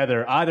all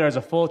together, either as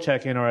a full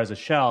check-in or as a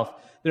shelf,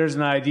 there's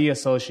an ID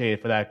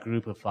associated for that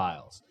group of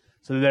files.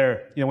 So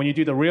when you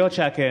do the real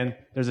check-in,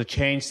 there's a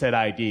change set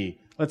ID.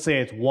 Let's say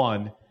it's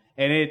 1,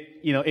 and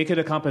it could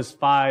encompass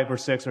 5 or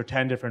 6 or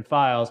 10 different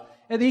files,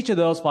 and each of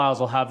those files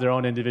will have their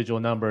own individual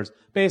numbers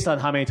based on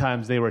how many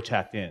times they were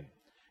checked in.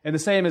 And the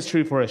same is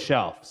true for a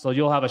shelf. So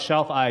you'll have a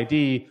shelf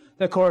ID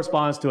that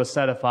corresponds to a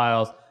set of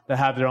files that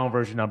have their own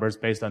version numbers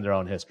based on their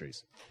own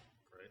histories.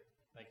 Great.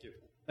 Thank you.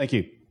 Thank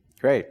you.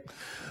 Great.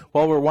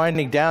 Well, we're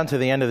winding down to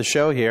the end of the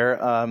show here.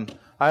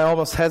 I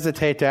almost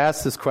hesitate to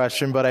ask this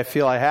question, but I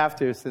feel I have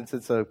to since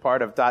it's a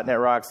part of .NET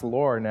Rocks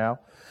lore now.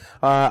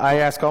 I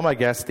ask all my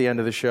guests at the end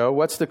of the show,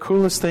 what's the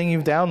coolest thing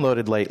you've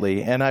downloaded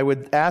lately? And I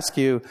would ask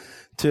you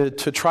to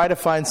try to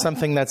find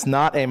something that's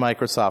not a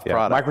Microsoft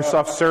product.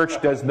 Microsoft Search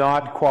does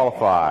not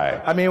qualify.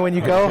 I mean, when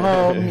you go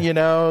home,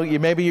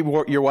 maybe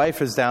your wife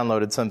has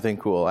downloaded something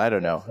cool. I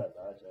don't know.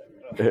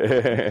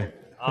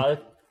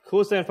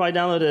 Coolest thing I probably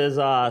downloaded is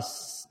the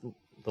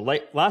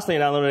last thing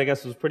I downloaded, I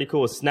guess, was pretty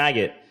cool, was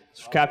Snagit.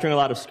 It's capturing a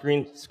lot of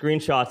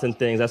screenshots and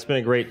things. That's been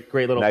a great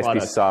little nice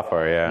product. Piece of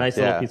software, yeah. Nice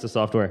little piece of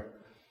software.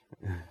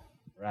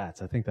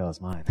 Rats, I think that was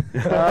mine.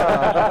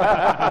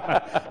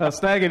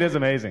 Snagit is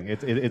amazing.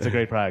 It's a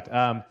great product.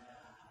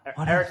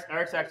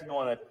 Eric's actually the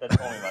one that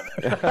told me about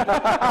that.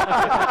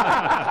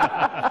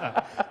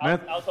 I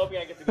was hoping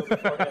I get to go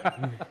before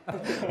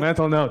him.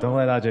 Mental note, don't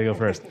let Ajay go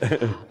first.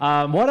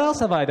 What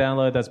else have I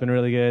downloaded that's been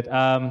really good?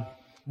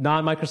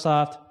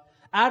 Non-Microsoft.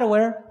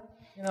 Adaware.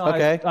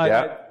 Okay.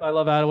 I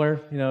love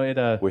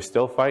Adaware. We're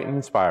still fighting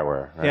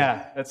spyware. Right?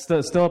 Yeah, it's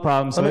still a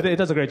problem. So it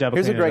does a great job.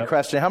 Here's a great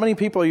question: how many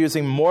people are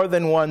using more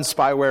than one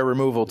spyware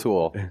removal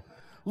tool?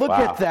 Look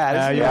at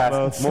that!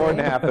 Yes, more than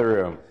half the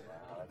room.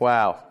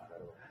 Wow.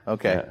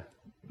 Okay. Yeah.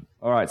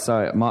 All right.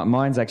 So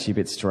mine's actually a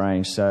bit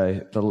strange.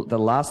 So the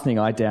last thing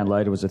I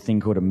downloaded was a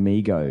thing called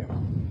Amigo.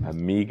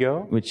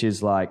 Amigo, which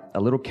is like a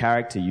little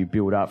character you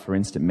build up for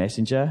Instant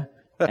Messenger.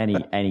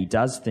 And he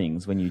does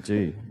things when you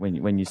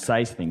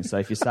say things. So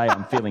if you say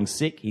I'm feeling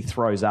sick, he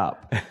throws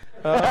up.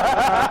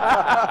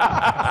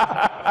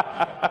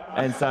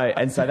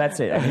 And so that's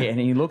it. And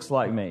he looks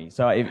like me.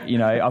 So if,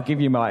 I'll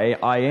give you my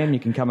IM. You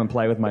can come and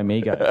play with my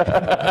Migo.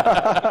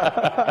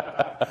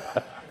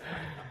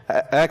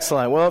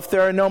 Excellent. Well, if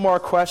there are no more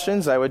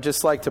questions, I would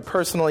just like to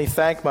personally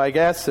thank my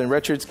guests and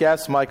Richard's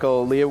guests,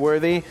 Michael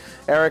Leaworthy,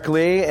 Eric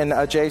Lee, and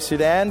Ajay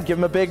Sudan. Give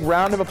them a big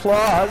round of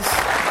applause.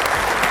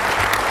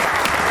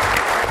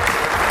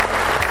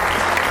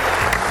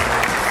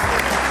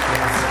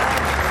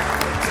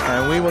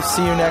 And we will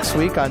see you next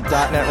week on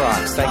 .NET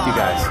Rocks. Thank you,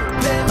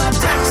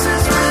 guys.